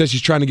 She says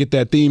she's trying to get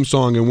that theme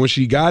song. And when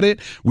she got it,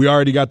 we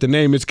already got the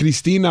name. It's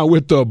Cristina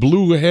with the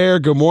blue hair.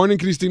 Good morning,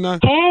 Cristina.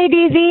 Hey,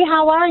 DZ.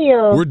 How are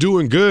you? We're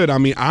doing good. I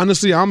mean,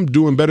 honestly, I'm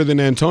doing better than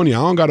Antonia.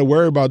 I don't got to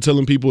worry about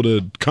telling people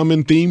to come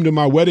in theme to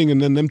my wedding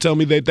and then them tell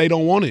me that they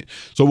don't want it.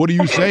 So what do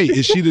you say?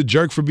 Is she the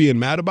jerk for being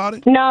mad about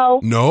it? No.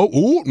 No?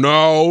 Ooh,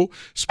 no.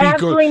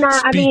 Absolutely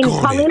not. I mean,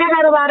 Paulina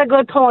had a lot of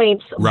good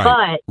points,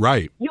 but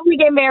you only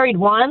get married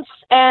once,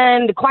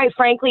 and quite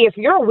frankly, if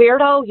you're a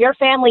weirdo, your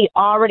family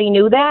already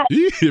knew that.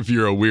 If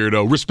you're a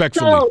weirdo,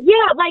 respectfully. So,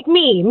 yeah, like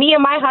me. Me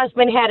and my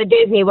husband had a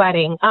Disney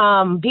wedding.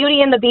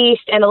 Beauty and the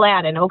Beast and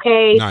Aladdin,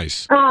 okay?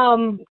 Nice.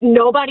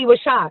 Nobody was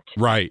shocked.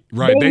 Right.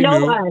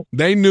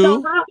 They knew.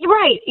 So,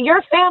 right.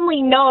 Your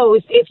family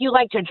knows if you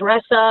like to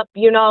dress up,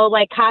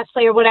 like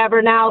cosplay or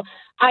whatever. Now,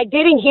 I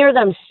didn't hear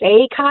them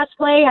say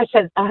cosplay.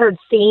 I heard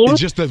theme. It's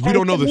just that we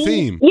don't know the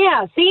theme.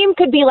 Yeah, theme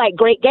could be like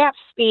Great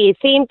Gatsby.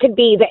 Theme could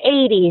be the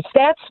 80s.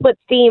 That's what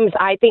themes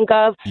I think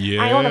of.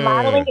 Yeah. I own a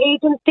modeling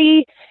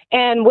agency.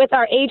 And with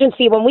our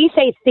agency, when we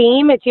say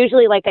theme, it's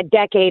usually like a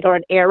decade or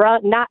an era,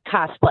 not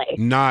cosplay.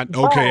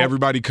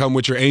 Everybody come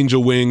with your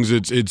angel wings.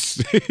 It's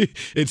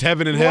it's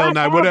heaven and hell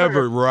night,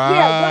 whatever. Right.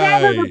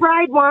 Yeah, whatever the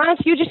bride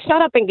wants, you just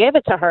shut up and give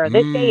it to her.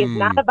 This day is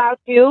not about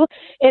you.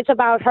 It's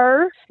about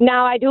her.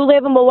 Now, I do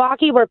live in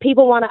Milwaukee where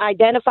people want to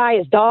identify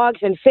as dogs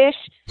and fish.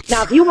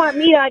 Now, if you want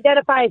me to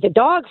identify as a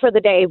dog for the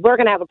day, we're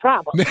going to have a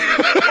problem.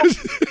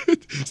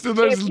 So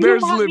there's if you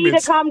want me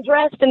to come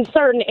dressed in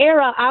certain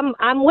era,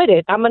 I'm with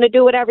it. I'm going to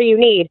do whatever you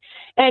need.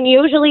 And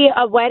usually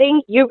a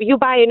wedding, you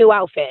buy a new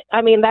outfit.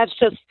 I mean, that's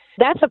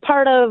a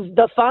part of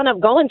the fun of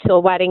going to a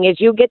wedding is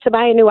you get to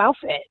buy a new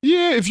outfit.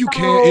 Yeah, if you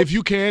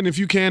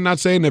can, not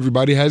saying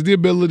everybody has the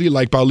ability.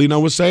 Like Paulina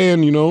was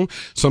saying,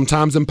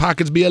 sometimes them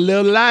pockets be a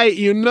little light,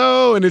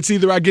 and it's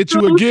either I get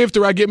you a gift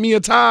or I get me a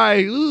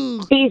tie.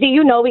 Ooh. Easy,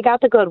 we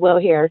got the Goodwill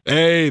here.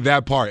 Hey,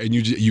 that part, and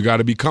you got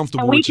to be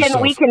comfortable with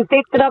yourself. We can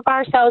fix it up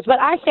ourselves, but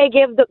I say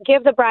give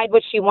the bride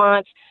what she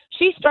wants.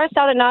 She's stressed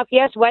out enough.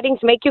 Yes, weddings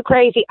make you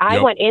crazy. I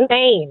went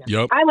insane.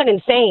 I went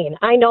insane.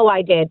 I know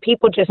I did.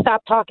 People just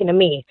stopped talking to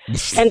me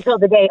until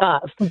the day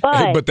of.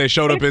 But they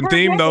showed up in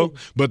theme, though.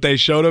 But they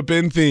showed up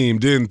in theme,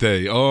 didn't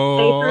they?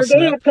 Oh, they sure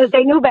did because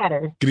they knew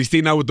better.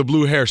 Cristina with the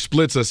blue hair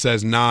splits us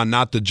says, nah,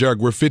 not the jerk.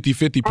 We're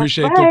 50-50.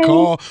 Appreciate the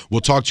call.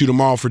 We'll talk to you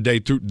tomorrow for day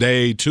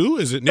 2,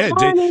 is it? Yeah,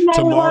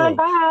 tomorrow.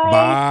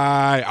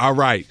 Bye. All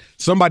right.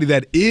 Somebody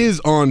that is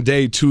on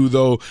day 2,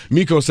 though,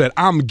 Miko said,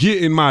 I'm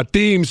getting my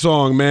theme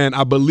song, man.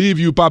 I believe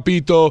you,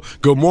 Papito.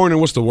 Good morning.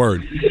 What's the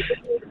word?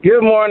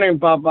 Good morning,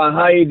 Papa.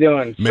 How you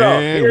doing?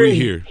 Man, we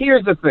here.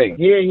 Here's the thing.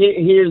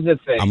 Here's the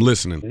thing. I'm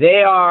listening.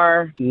 They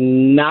are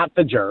not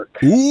the jerk.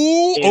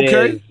 Ooh,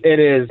 okay. It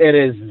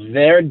is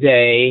their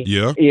day.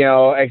 Yeah.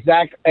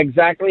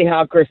 Exactly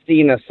how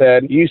Christina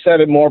said. You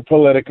said it more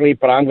politically,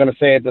 but I'm going to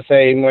say it the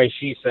same way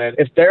she said.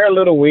 If they're a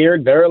little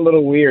weird, they're a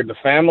little weird. The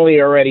family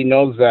already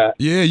knows that.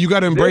 Yeah, you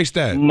got to embrace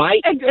that.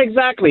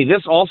 Exactly.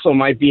 This also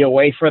might be a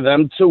way for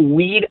them to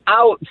weed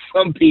out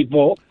some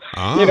people.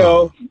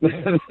 No,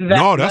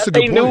 that's a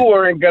good point. point.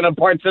 weren't going to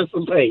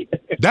participate.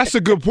 That's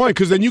a good point,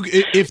 because then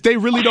if they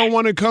really don't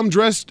want to come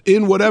dressed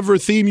in whatever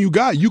theme you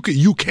got, you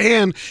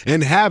can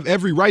and have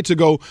every right to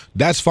go,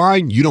 that's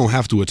fine, you don't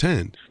have to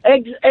attend.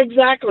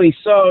 Exactly.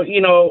 So,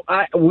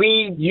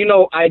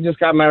 I just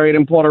got married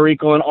in Puerto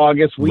Rico in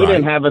August. We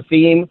didn't have a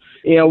theme.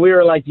 We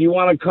were like, you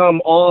want to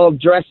come all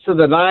dressed to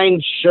the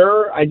nines?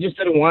 Sure. I just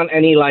didn't want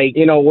any,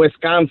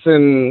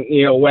 Wisconsin,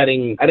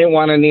 wedding. I didn't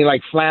want any,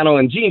 flannel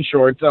and jean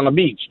shorts on the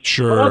beach.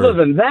 Sure. But other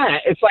than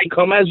that, it's like,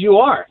 come as you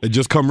are.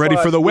 Just come ready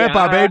for the whip,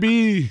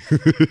 baby.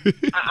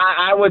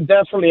 I would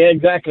definitely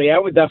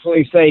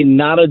say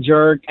not a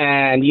jerk.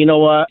 And you know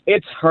what?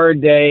 It's her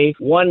day.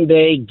 One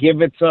day,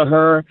 give it to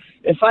her.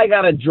 If I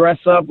got to dress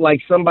up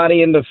like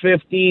somebody in the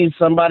 50s,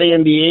 somebody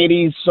in the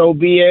 80s, so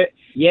be it.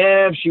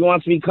 Yeah, if she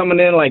wants me coming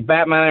in like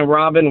Batman and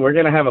Robin, we're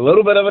going to have a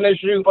little bit of an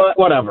issue, but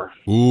whatever.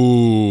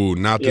 Ooh,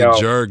 not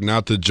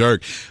the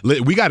jerk.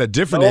 We got a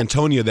different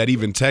Antonia that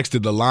even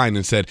texted the line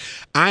and said,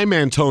 I'm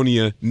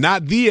Antonia,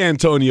 not the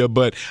Antonia,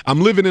 but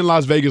I'm living in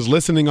Las Vegas,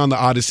 listening on the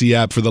Odyssey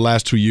app for the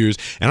last 2 years,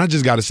 and I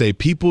just got to say,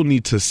 people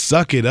need to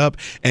suck it up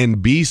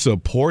and be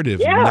supportive,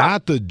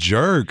 not the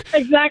jerk.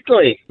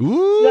 Exactly.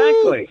 Ooh.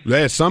 Exactly.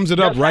 That sums it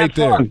up right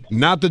there.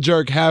 Not the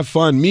jerk, have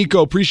fun.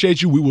 Miko,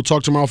 appreciate you. We will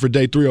talk tomorrow for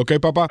day 3, okay,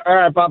 Papa? All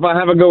right, Papa.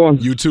 Have a good one.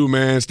 You too,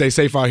 man. Stay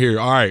safe out here.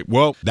 All right.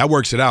 Well, that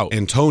works it out.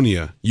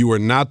 Antonia, you are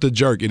not the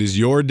jerk. It is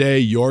your day,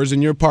 yours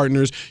and your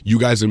partner's. You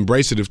guys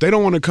embrace it. If they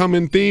don't want to come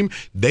in theme,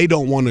 they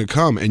don't want to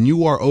come. And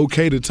you are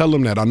okay to tell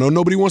them that. I know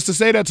nobody wants to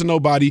say that to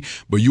nobody,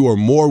 but you are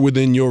more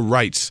within your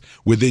rights,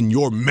 within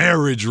your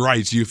marriage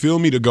rights. You feel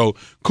me? To go,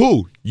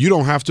 cool, you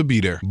don't have to be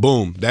there.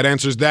 Boom. That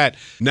answers that.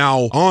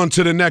 Now, on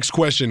to the next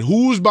question.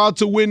 Who's about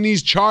to win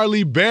these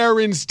Charlie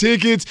Barron's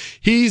tickets?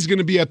 He's going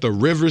to be at the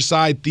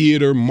Riverside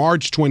Theater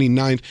March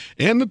 29th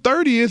and the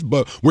 30th,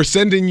 but we're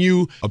sending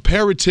you a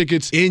pair of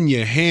tickets in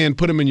your hand.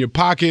 Put them in your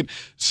pocket,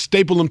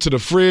 staple them to the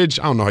fridge.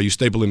 I don't know how you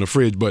staple in the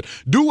fridge, but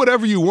do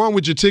whatever you want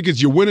with your tickets.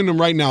 You're winning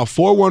them right now.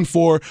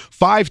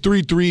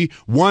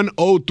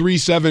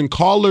 414-533-1037.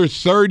 Caller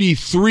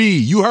 33.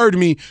 You heard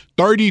me.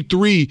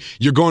 33.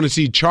 You're going to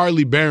see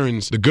Charlie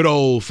Barron's, the good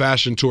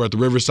old-fashioned tour at the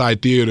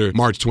Riverside Theater,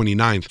 March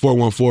 29th.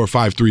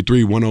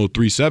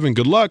 414-533-1037.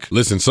 Good luck.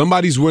 Listen,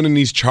 somebody's winning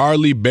these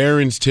Charlie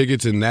Barron's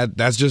tickets, and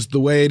that's just the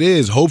way it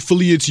is.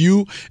 Hopefully it's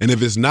you, and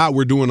if it's not,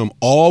 we're doing them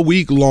all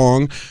week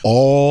long.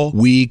 All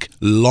week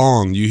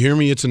long. You hear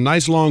me? It's a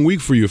nice long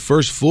week for you.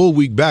 First full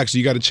week back, so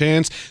you got a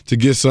chance to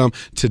get some.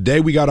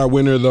 Today we got our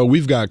winner, though.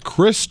 We've got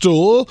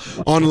Crystal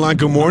on the line.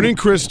 Good morning,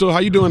 Crystal. How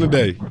you doing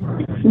today?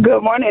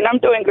 Good morning. I'm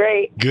doing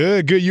great.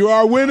 Good. You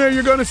are a winner.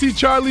 You're going to see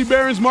Charlie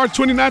Barron's March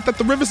 29th at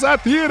the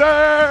Riverside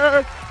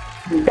Theater.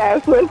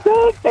 That's what's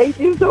up. Thank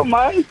you so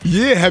much.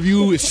 Yeah. Have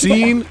you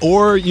seen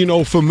or,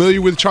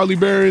 familiar with Charlie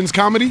Barron's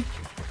comedy?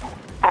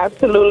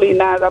 Absolutely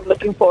not. I'm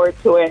looking forward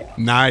to it.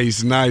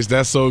 Nice.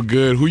 That's so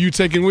good. Who you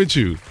taking with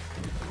you?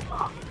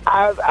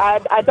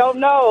 I don't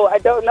know. I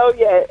don't know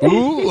yet.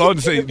 Ooh, I was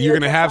to say you're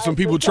gonna have some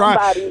people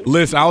try.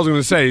 Listen, I was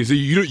gonna say, so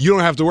you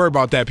don't have to worry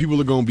about that.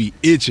 People are gonna be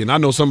itching. I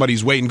know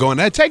somebody's waiting, going,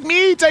 hey, take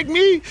me,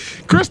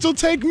 Crystal,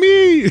 take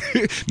me.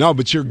 No,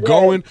 but you're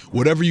going.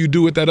 Whatever you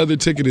do with that other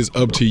ticket is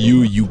up to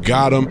you. You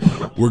got them.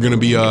 We're gonna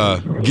be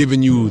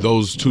giving you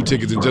those 2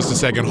 tickets in just a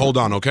second. Hold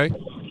on, okay?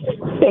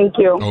 Thank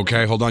you.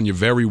 Okay, hold on. You're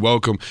very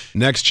welcome.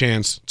 Next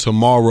chance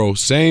tomorrow,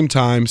 same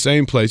time,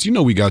 same place. You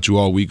know we got you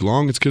all week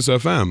long. It's Kiss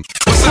FM.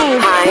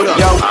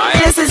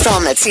 Hi. This is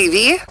on the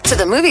TV, to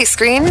the movie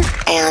screen,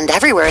 and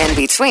everywhere in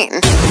between.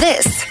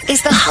 This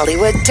is the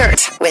Hollywood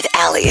Dirt with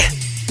Allie.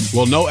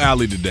 Well, no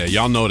Allie today.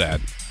 Y'all know that.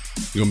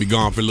 You're going to be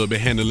gone for a little bit,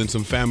 handling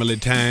some family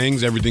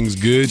tangs. Everything's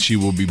good. She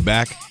will be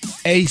back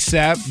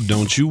ASAP.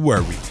 Don't you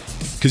worry.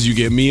 Because you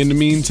get me in the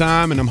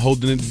meantime, and I'm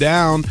holding it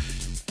down.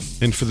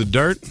 And for the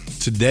dirt,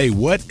 today,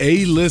 what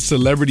A-list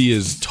celebrity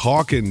is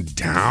talking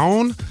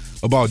down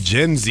about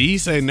Gen Z,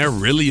 saying they're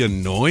really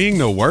annoying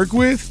to work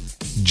with?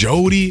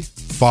 Jodie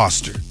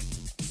Foster.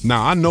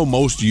 Now, I know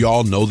most of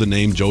y'all know the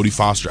name Jodie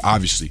Foster,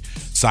 obviously.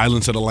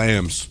 Silence of the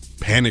Lambs,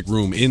 Panic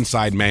Room,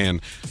 Inside Man,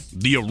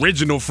 the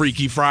original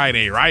Freaky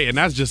Friday, right? And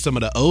that's just some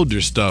of the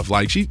older stuff.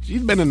 Like, she's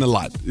been in a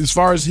lot. As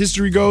far as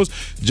history goes,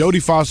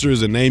 Jodie Foster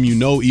is a name you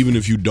know even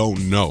if you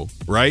don't know,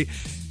 right?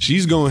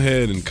 She's going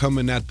ahead and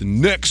coming at the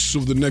next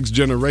of the next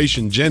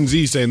generation, Gen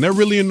Z, saying they're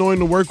really annoying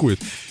to work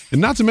with. And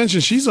not to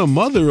mention, she's a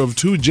mother of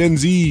 2 Gen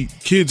Z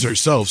kids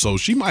herself, so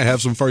she might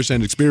have some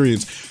firsthand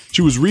experience.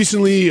 She was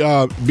recently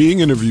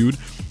being interviewed.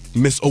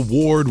 Miss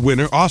Award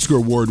winner, Oscar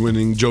Award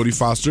winning Jodie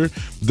Foster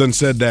then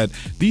said that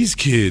these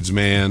kids,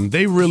 man,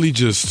 they really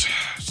just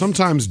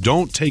sometimes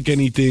don't take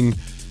anything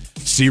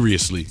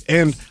seriously.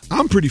 And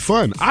I'm pretty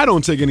fun. I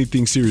don't take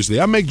anything seriously.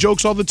 I make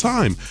jokes all the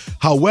time.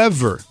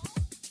 However,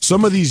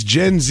 some of these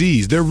Gen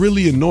Zs, they're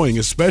really annoying,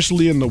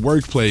 especially in the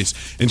workplace.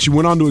 And she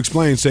went on to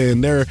explain,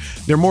 saying they're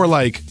more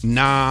like,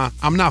 nah,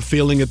 I'm not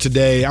feeling it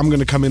today. I'm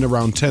going to come in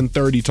around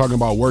 10:30 talking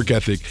about work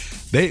ethic.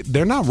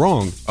 They're not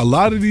wrong. A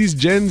lot of these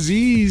Gen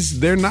Zs,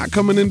 they're not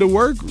coming into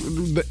work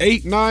the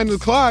 8, 9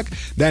 o'clock.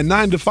 That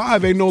 9 to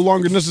 5 ain't no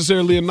longer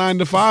necessarily a 9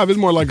 to 5. It's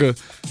more like a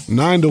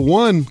 9 to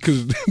 1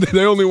 because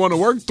they only want to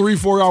work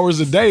 3-4 hours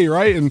a day,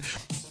 right? And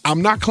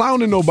I'm not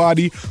clowning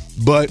nobody,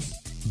 but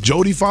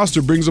Jodie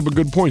Foster brings up a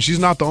good point. She's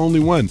not the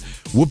only one.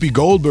 Whoopi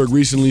Goldberg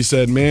recently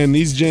said, man,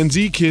 these Gen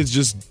Z kids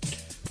just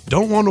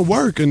don't want to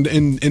work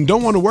and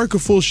don't want to work a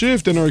full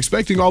shift and are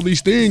expecting all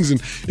these things.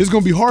 And it's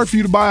going to be hard for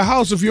you to buy a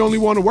house if you only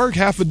want to work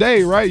half a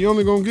day, right? You're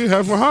only going to get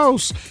half a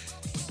house.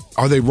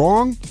 Are they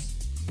wrong?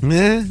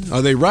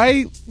 Are they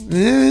right?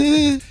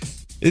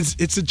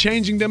 It's a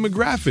changing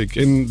demographic,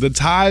 and the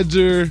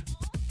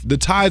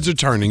tides are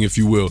turning, if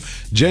you will.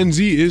 Gen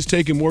Z is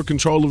taking more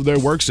control of their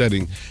work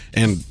setting.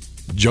 And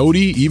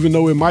Jodie, even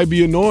though it might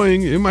be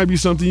annoying, it might be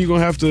something you're going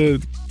to have to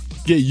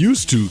get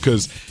used to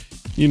because,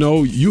 you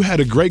know, you had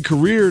a great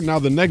career. Now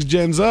the next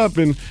gen's up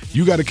and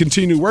you got to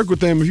continue to work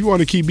with them. If you want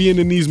to keep being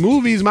in these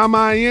movies,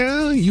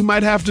 you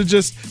might have to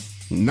just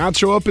not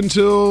show up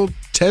until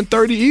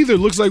 10:30 either.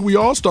 Looks like we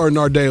all starting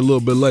our day a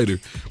little bit later.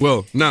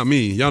 Well, not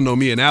me. Y'all know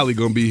me and Allie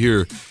going to be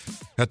here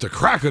at the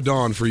crack of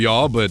dawn for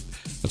y'all, but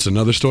that's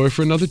another story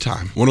for another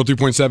time.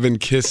 103.7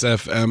 Kiss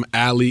FM,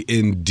 Allie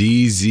and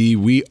DZ.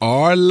 We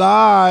are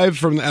live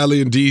from the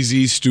Allie and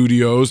DZ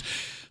studios.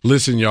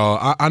 Listen,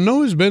 y'all, I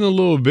know it's been a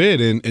little bit,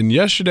 and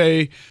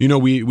yesterday, you know,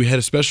 we had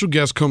a special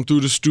guest come through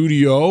the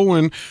studio,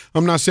 and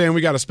I'm not saying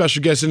we got a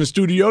special guest in the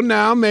studio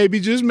now, maybe,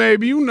 just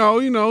maybe, you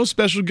know,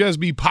 special guests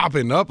be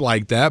popping up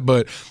like that,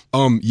 but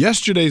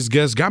yesterday's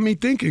guest got me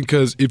thinking,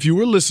 because if you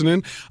were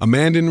listening,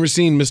 Amanda and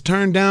Racine, Miss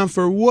Turned Down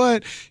for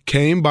What,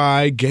 came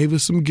by, gave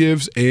us some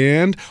gifts,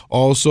 and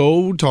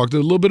also talked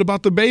a little bit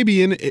about the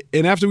baby,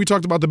 and after we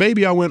talked about the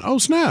baby, I went, oh,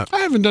 snap,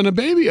 I haven't done a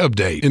baby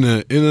update in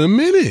a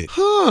minute.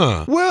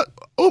 Well,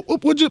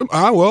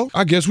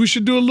 I guess we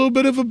should do a little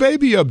bit of a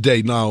baby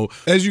update now.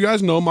 As you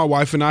guys know, my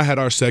wife and I had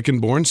our second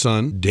born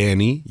son,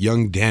 Danny,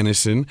 young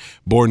Dannison,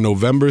 born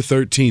November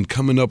 13th,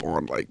 coming up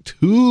on like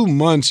 2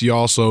 months,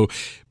 y'all. So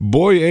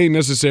boy ain't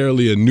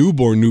necessarily a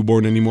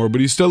newborn anymore, but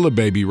he's still a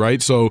baby,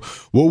 right? So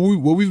what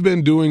we've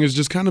been doing is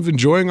just kind of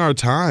enjoying our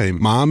time.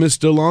 Mom is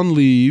still on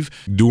leave,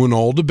 doing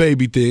all the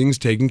baby things,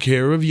 taking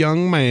care of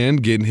young man,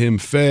 getting him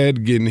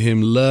fed, getting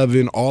him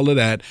loving, all of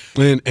that.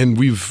 And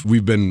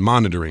we've been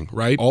monitoring,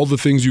 right? All the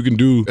things you can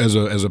do as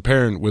a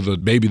parent with a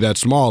baby that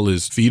small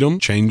is feed them,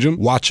 change them,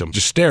 watch them,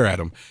 just stare at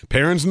them.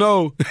 Parents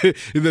know,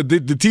 the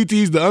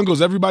TTs, the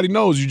uncles, everybody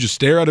knows you just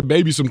stare at a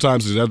baby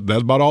sometimes.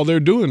 That's about all they're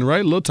doing,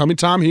 right? A little tummy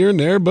time here and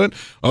there, but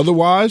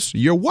otherwise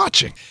you're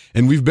watching.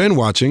 And we've been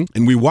watching,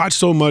 and we watch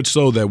so much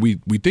so that we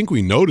think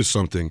we noticed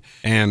something,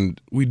 and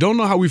we don't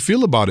know how we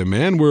feel about it,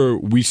 man.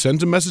 We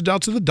sent a message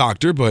out to the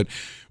doctor, but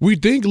we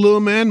think little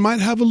man might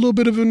have a little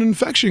bit of an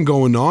infection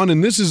going on,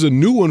 and this is a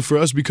new one for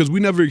us because we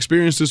never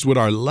experienced this with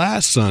our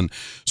last son.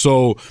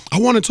 So I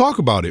want to talk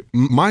about it.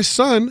 My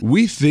son,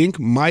 we think,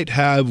 might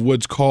have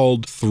what's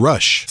called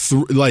thrush,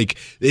 like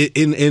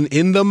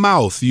in the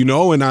mouth, you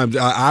know. And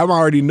I'm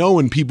already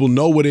knowing people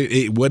know what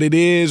it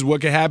is,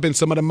 what can happen.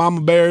 Some of the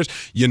mama bears,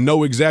 you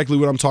know exactly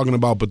what I'm talking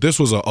about. But this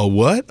was a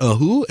what, a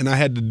who, and I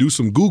had to do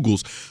some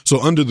Googles.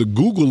 So under the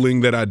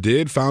Googling that I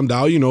did, found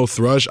out, you know,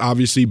 thrush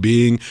obviously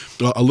being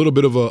a little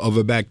bit of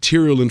a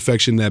bacterial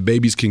infection that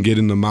babies can get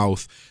in the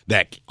mouth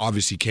that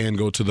obviously can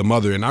go to the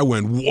mother. And I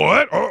went,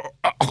 what?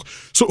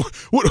 So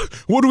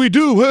what do we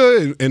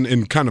do?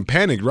 And kind of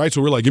panicked, right?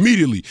 So we're like,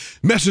 immediately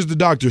message the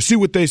doctor, see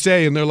what they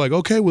say. And they're like,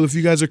 okay, well, if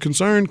you guys are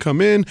concerned,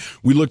 come in.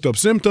 We looked up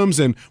symptoms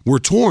and we're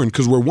torn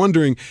because we're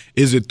wondering,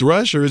 is it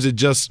thrush or is it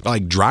just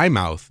like dry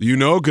mouth? You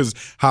know, because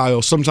how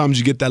sometimes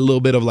you get that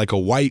little bit of like a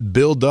white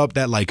buildup,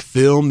 that like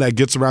film that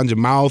gets around your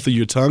mouth or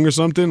your tongue or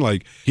something.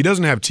 Like, he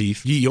doesn't have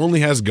teeth. He only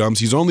has gums.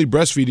 He's only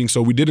breastfeeding.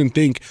 So we didn't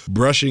think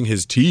brushing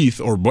his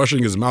teeth or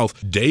brushing his mouth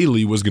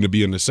daily was going to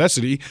be a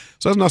necessity.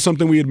 So that's not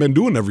something we had been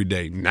doing every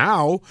day.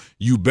 Now,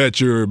 you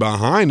bet you're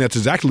behind. That's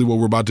exactly what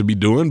we're about to be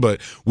doing. But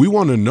we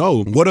want to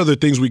know what other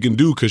things we can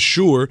do because,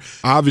 sure,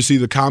 obviously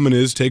the common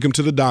is take him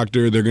to the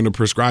doctor. They're going to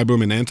prescribe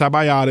him an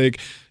antibiotic.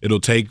 It'll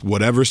take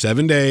whatever,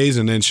 7 days,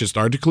 and then it should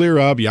start to clear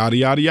up, yada,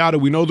 yada, yada.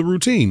 We know the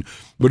routine.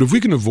 But if we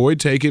can avoid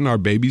taking our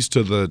babies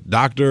to the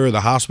doctor or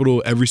the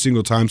hospital every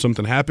single time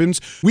something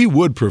happens, we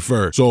would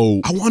prefer.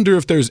 So I wonder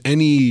if there's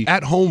any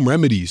at-home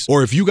remedies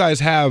or if you guys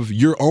have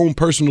your own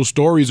personal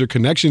stories or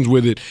connections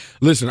with it.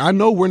 Listen, I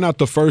know we're not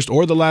the first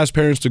or the last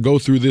parents to go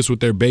through this with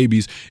their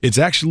babies. It's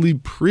actually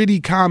pretty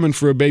common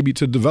for a baby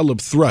to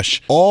develop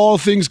thrush. All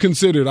things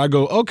considered, I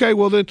go, okay,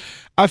 well then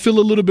I feel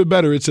a little bit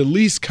better. It's at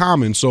least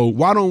common. So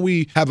why don't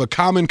we have a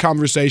common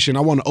conversation?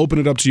 I want to open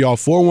it up to y'all.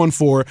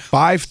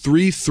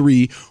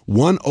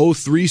 414-533-1037.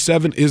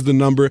 1037 is the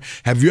number.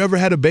 Have you ever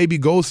had a baby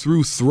go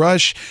through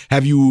thrush?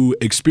 Have you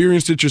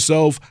experienced it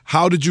yourself?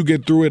 How did you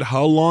get through it?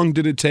 How long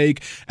did it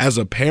take? As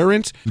a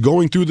parent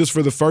going through this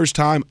for the first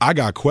time, I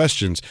got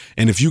questions.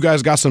 And if you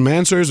guys got some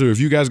answers or if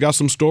you guys got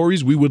some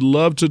stories, we would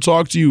love to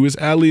talk to you. It's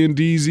Allie and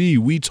DZ.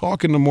 We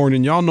talk in the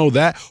morning. Y'all know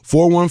that.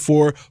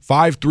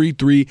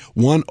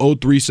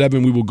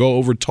 414-533-1037. We will go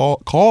over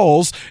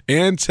calls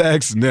and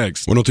texts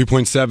next.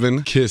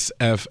 103.7 KISS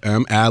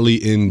FM.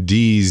 Allie and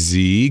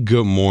DZ.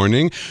 Good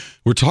morning.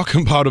 We're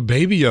talking about a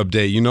baby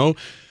update. You know,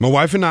 my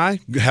wife and I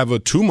have a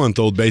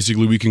 2-month-old,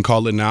 basically, we can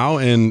call it now.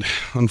 And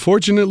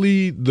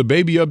unfortunately, the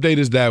baby update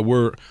is that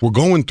we're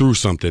going through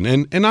something.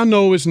 And I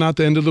know it's not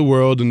the end of the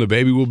world and the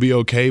baby will be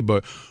okay,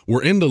 but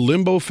we're in the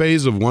limbo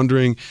phase of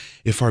wondering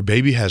if our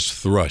baby has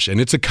thrush. And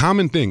it's a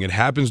common thing. It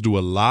happens to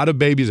a lot of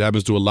babies. It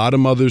happens to a lot of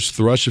mothers.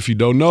 Thrush, if you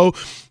don't know,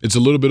 it's a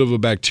little bit of a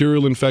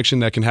bacterial infection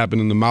that can happen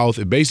in the mouth.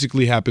 It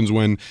basically happens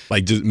when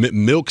like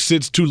milk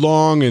sits too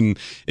long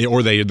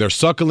or they're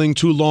suckling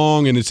too long.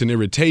 And it's an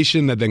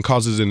irritation that then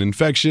causes an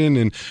infection.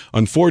 And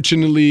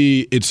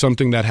unfortunately, it's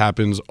something that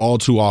happens all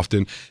too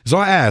often. So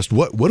I asked,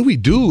 what do we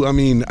do? I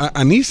mean,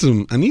 I need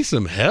some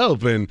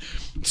help. And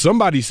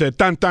somebody said,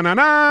 tan, tan, tan,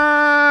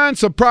 tan,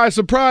 surprise,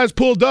 surprise,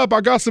 pulled up.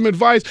 I got some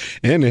advice.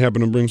 And they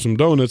happen to bring some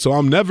donuts. So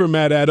I'm never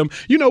mad at them.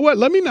 You know what?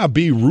 Let me not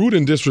be rude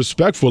and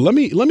disrespectful. Let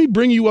me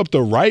bring you up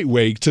the right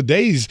way.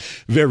 Today's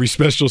very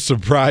special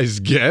surprise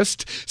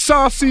guest,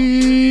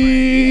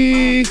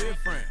 Saucy.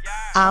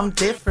 I'm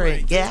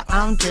different. Yeah,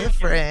 I'm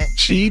different.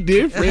 She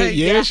different.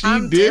 Yeah,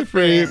 she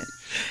different.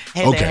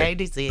 Hey okay. there, hey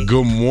DC.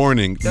 Good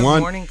morning. Good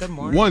morning.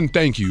 One,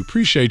 thank you.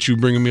 Appreciate you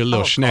bringing me a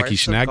little snacky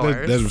snack.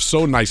 That was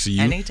so nice of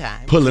you.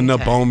 Anytime. Pulling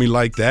up on me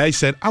like that. He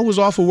said, I was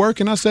off of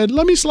work, and I said,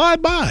 let me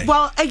slide by.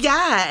 Well,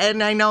 yeah,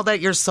 and I know that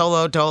you're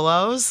solo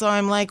dolo, so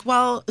I'm like,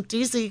 well,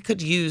 DC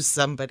could use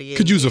somebody.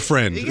 Could use a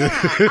friend. Yeah,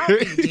 I'll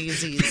be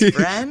DZ's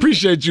friend.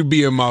 Appreciate you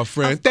being my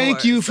friend.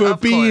 Thank you for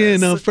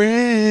being a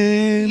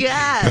friend.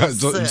 Yes.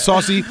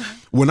 Saucy,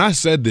 when I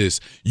said this,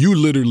 you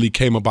literally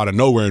came up out of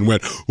nowhere and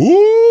went,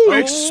 ooh,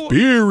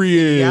 experience.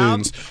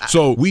 Yep.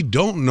 So we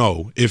don't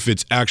know if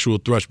it's actual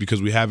thrush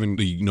because we haven't,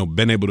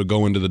 been able to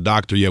go into the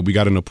doctor yet. We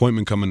got an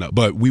appointment coming up.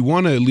 But we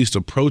want to at least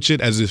approach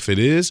it as if it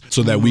is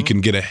so that we can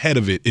get ahead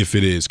of it if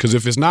it is. Because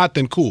if it's not,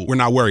 then cool. We're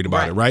not worried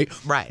about it, right?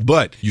 Right.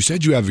 But you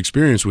said you have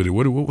experience with it.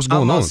 What was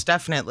going on? Most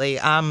definitely.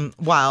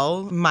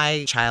 Well,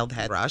 my child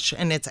had thrush,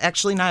 and it's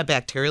actually not a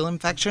bacterial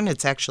infection.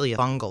 It's actually a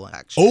fungal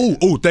infection.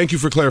 Oh, thank you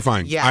for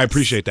clarifying. Yes. I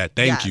appreciate that.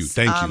 Thank you.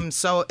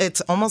 So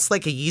it's almost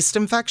like a yeast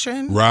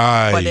infection.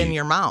 Right. But in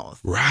your mouth.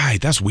 Right.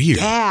 That's weird.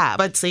 Yeah.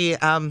 But see,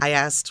 I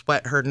asked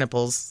what her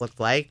nipples looked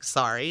like.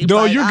 Sorry. No,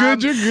 but, you're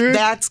good.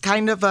 That's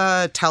kind of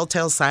a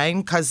telltale sign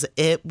because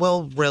it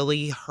will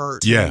really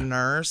hurt to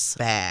nurse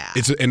bad.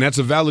 And that's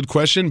a valid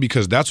question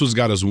because that's what's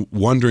got us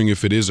wondering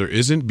if it is or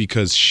isn't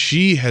because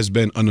she has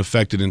been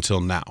unaffected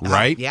until now,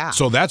 right? Yeah.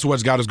 So that's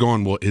what's got us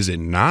going, well, is it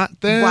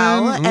not then?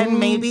 Well, and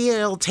maybe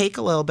it'll take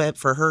a little bit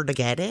for her to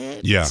get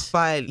it. Yeah.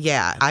 But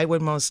yeah, I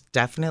would most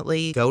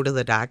definitely go to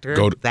the doctor.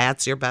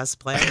 That's your best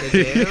plan to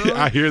do.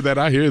 I hear that.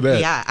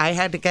 Yeah, I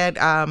had to get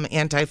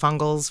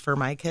antifungals for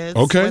my kids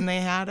when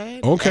they had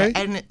it. Okay.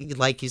 And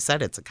like you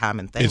said, it's a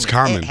common thing. It's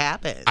common. It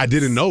happens. I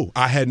didn't know.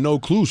 I had no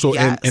clue. So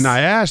yes. and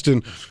I asked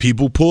and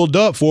people pulled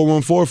up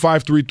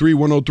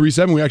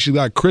 414-533-1037. We actually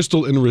got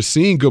Crystal in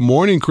Racine. Good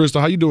morning,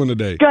 Crystal. How you doing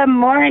today? Good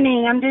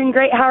morning. I'm doing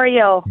great. How are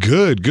you?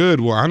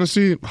 Good. Well,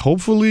 honestly,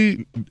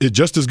 hopefully it's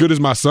just as good as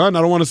my son.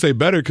 I don't want to say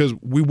better because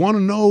we want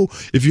to know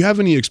if you have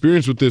any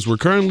experience with this. We're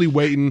currently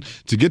waiting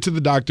to get to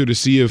the doctor to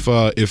see if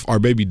our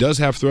baby does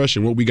have thrush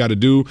and what we got to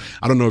do.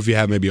 I don't know if you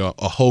have maybe a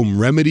home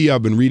remedy.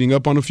 I've been reading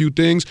up on a few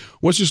things.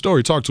 What's your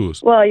story? Talk to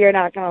us. Well, you're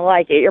not going to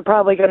like it. You're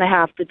probably going to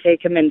have to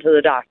take him into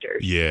the doctor.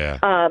 Yeah.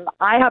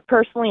 I have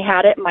personally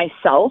had it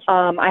myself.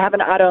 I have an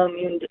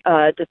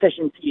autoimmune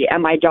deficiency,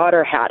 and my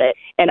daughter had it,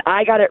 and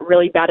I got it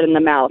really bad in the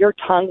mouth. Your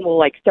tongue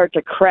will start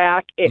to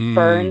crack. It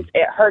burns.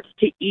 It hurts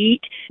to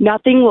eat.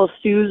 Nothing will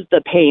soothe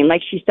the pain.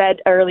 Like she said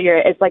earlier,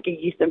 it's like a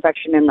yeast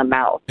infection in the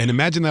mouth. And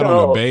imagine that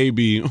on a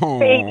baby. Oh.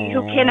 Babies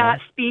who cannot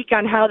speak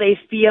on how they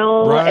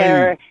feel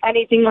or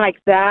anything like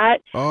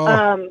that.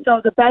 Oh.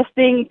 So the best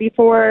thing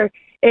before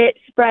it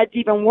spreads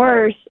even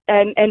worse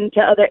and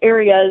to other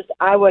areas,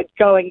 I would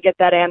go and get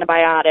that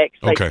antibiotics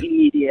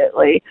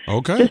immediately.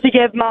 Okay. Just to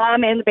give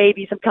mom and the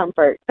baby some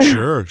comfort.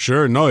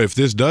 Sure. No, if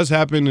this does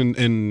happen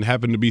and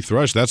happen to be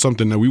thrush, that's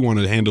something that we want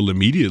to handle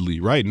immediately,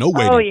 right? No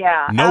waiting. Oh,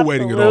 yeah. No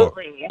waiting at all.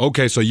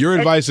 Okay, so your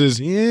advice is,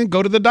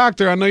 go to the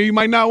doctor. I know you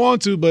might not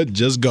want to, but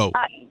just go.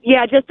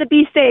 Yeah, just to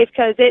be safe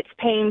because it's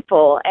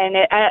painful. And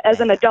as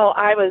an adult,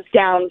 I was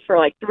down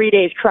for 3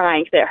 days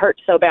crying because it hurt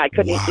so bad.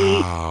 Couldn't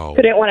eat,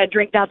 couldn't want to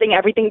drink nothing.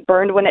 Every everything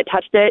burned when it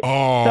touched it.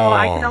 Oh. So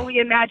I can only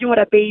imagine what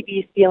a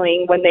baby's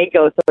feeling when they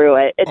go through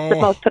it. It's the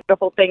most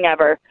pitiful thing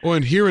ever. Well,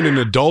 and hearing an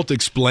adult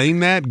explain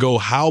that, go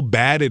how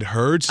bad it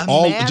hurts,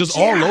 all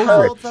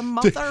over it. The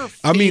mother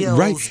I mean,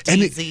 right?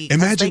 And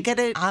imagine they get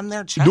it on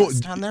their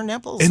chest, on their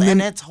nipples,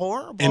 and it's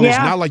horrible. And it's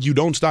not like you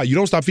don't stop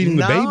feeding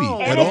the baby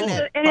at all.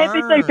 And if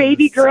it's a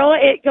baby girl,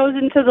 it goes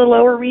into the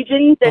lower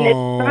regions, and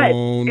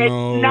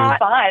it's not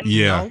fun.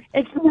 Yeah,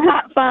 it's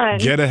not fun.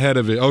 Get ahead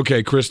of it.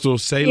 Okay, Crystal,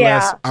 say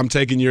less. I'm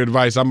taking your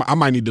advice. I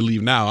might need to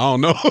leave now. I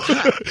don't know.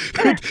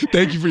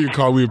 Thank you for your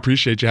call. We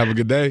appreciate you. Have a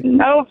good day.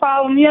 No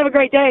problem. You have a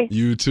great day.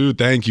 You too.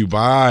 Thank you.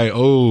 Bye.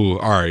 Oh,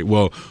 all right.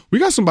 Well, we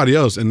got somebody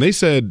else, and they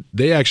said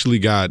they actually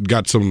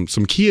got some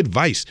key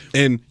advice.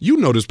 And you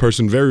know this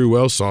person very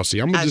well, Saucy.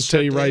 I'm going to just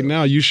tell you right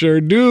now, you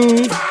sure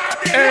do.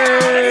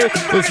 Hey,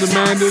 it's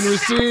Amanda and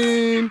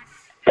Racine.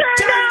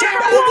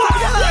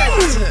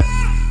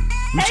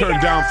 You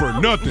turned down for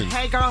nothing.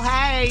 Hey, girl,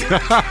 hey.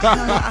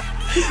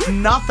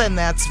 Nothing,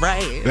 that's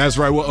right. That's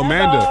right. Well,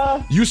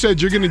 Amanda, you said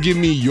you're going to give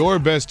me your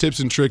best tips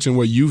and tricks in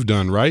what you've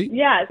done, right?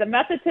 Yeah, the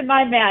method to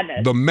my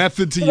madness. The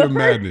method to your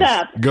madness.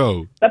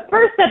 Go. The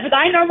first step is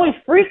I normally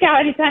freak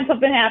out anytime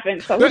something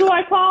happens. So who do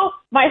I call?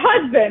 My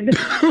husband.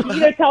 He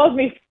either tells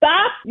me,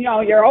 stop,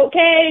 you're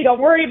okay,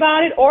 don't worry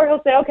about it, or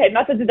he'll say, okay,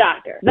 message the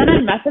doctor. Then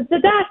I message the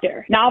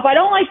doctor. Now, if I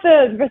don't like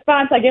the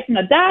response I get from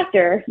the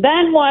doctor,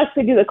 then we'll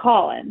actually do the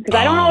call-in, because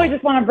I don't always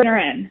just want to bring her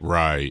in.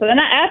 Right. So then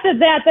after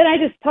that, I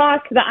just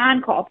talk to the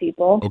on-call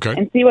people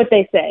and see what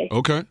they say.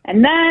 Okay.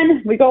 And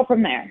then we go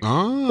from there.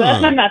 So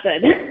that's my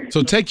method.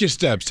 So take your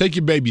steps. Take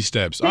your baby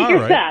steps. Take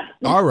your steps.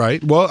 All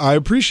right. Well, I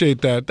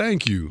appreciate that.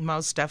 Thank you.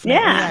 Most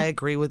definitely. Yeah. I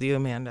agree with you,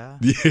 Amanda.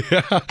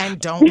 Yeah. And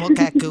don't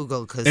look at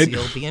Google because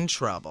you'll be in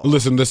trouble.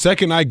 Listen, the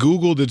second I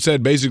Googled, it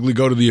said basically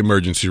go to the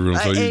emergency room.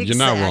 So you're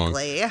not wrong.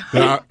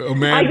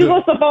 Amanda, I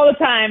Google stuff all the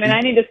time, and I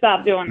need to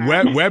stop doing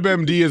that.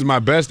 WebMD is my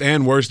best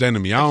and worst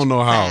enemy. I don't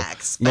know how.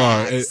 Facts.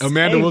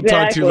 Amanda, we'll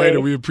talk to you later.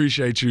 We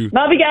appreciate you.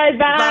 Love you guys.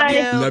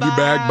 Bye. Love you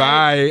back.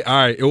 Bye. All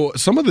right. Well,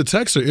 some of the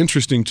texts are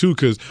interesting, too,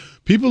 because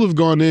people have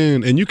gone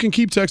in, and you can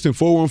keep texting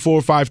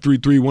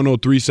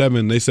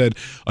 414-533-1037. They said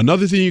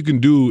another thing you can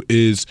do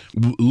is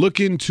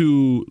look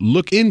into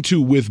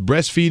with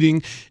breastfeeding.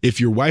 If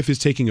your wife is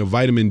taking a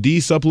vitamin D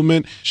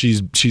supplement,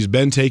 she's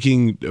been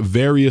taking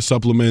various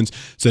supplements,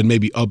 said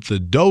maybe up the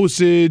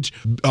dosage,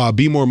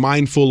 be more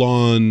mindful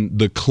on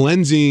the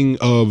cleansing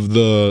of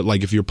the,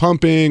 like if you're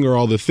pumping or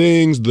all the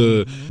things,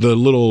 the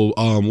little,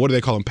 what do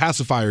they call them?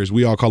 Pacifiers.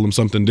 We all call them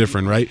something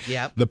different, right?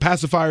 Yep. The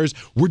pacifiers,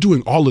 we're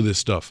doing all of this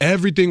stuff.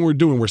 Everything we're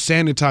doing, we're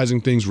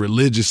sanitizing things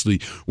religiously.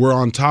 We're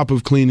on top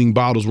of cleaning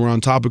bottles. We're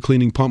on top of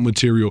cleaning pump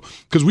material.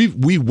 Because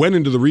we went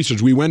into the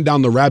research. We went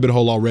down the rabbit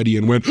hole already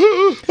and went,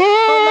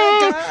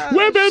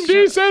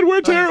 WebMD said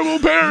we're terrible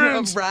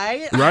parents.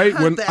 Right?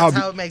 When that's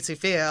how it makes you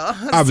feel.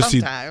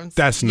 Obviously, sometimes.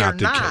 That's not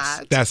the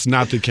case. That's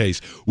not the case.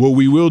 What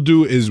we will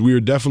do is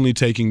we're definitely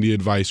taking the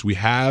advice. We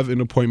have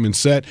an appointment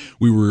set.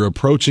 We were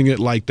approaching it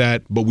like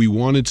that, but we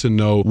wanted to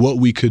know what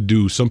we could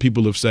do. Some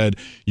people have said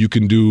you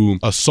can do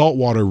a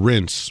saltwater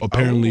rinse.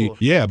 Apparently,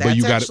 but you got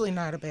That's actually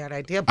not a bad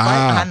idea. But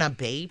on a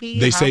baby,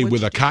 they say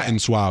with a cotton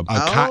swab. A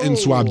cotton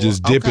swab,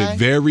 just dip it.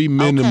 Very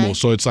minimal. Okay.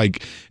 So it's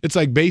like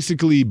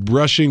basically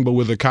brushing, but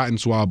with a cotton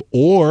swab.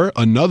 Or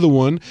another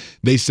one,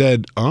 they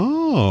said,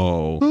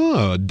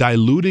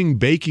 diluting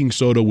baking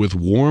soda with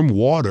warm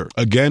water.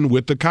 Again,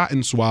 with the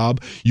cotton swab,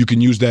 you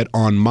can use that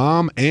on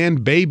mom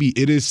and baby.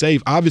 It is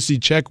safe. Obviously,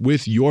 check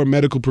with your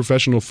medical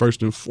professional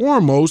first and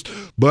foremost.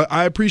 But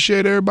I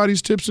appreciate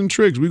everybody's tips and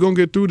tricks. We're going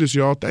to get through this,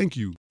 y'all. Thank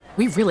you.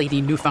 We really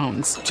need new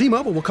phones.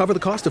 T-Mobile will cover the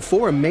cost of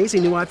 4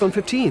 amazing new iPhone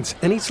 15s,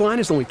 and each line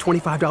is only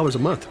 $25 a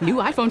month. New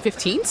iPhone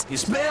 15s?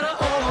 It's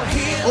better over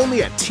here.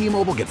 Only at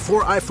T-Mobile, get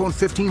 4 iPhone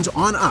 15s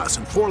on us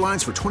and 4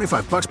 lines for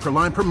 $25 per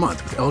line per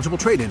month with eligible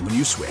trade-in when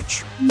you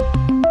switch.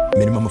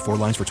 Minimum of 4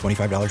 lines for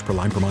 $25 per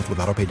line per month with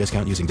autopay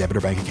discount using debit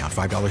or bank account.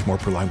 $5 more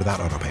per line without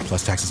autopay,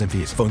 plus taxes and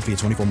fees. Phone fee at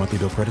 24 monthly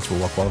bill credits for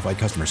well-qualified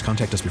customers.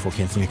 Contact us before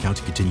canceling account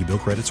to continue bill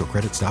credits or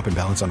credit stop and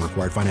balance on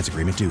required finance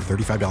agreement due.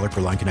 $35 per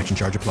line connection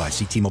charge applies.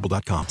 See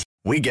T-Mobile.com.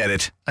 We get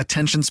it.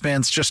 Attention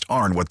spans just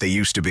aren't what they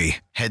used to be.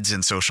 Heads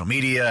in social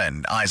media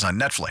and eyes on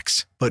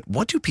Netflix. But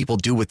what do people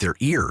do with their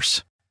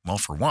ears? Well,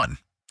 for one,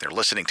 they're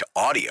listening to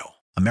audio.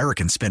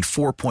 Americans spend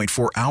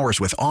 4.4 hours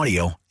with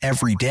audio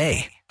every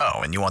day. Oh,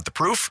 and you want the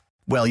proof?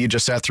 Well, you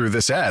just sat through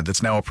this ad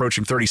that's now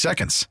approaching 30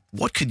 seconds.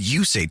 What could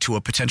you say to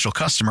a potential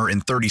customer in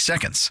 30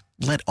 seconds?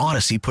 Let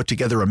Odyssey put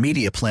together a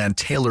media plan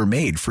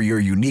tailor-made for your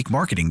unique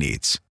marketing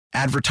needs.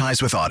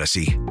 Advertise with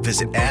Odyssey.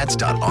 Visit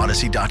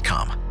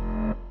ads.odyssey.com.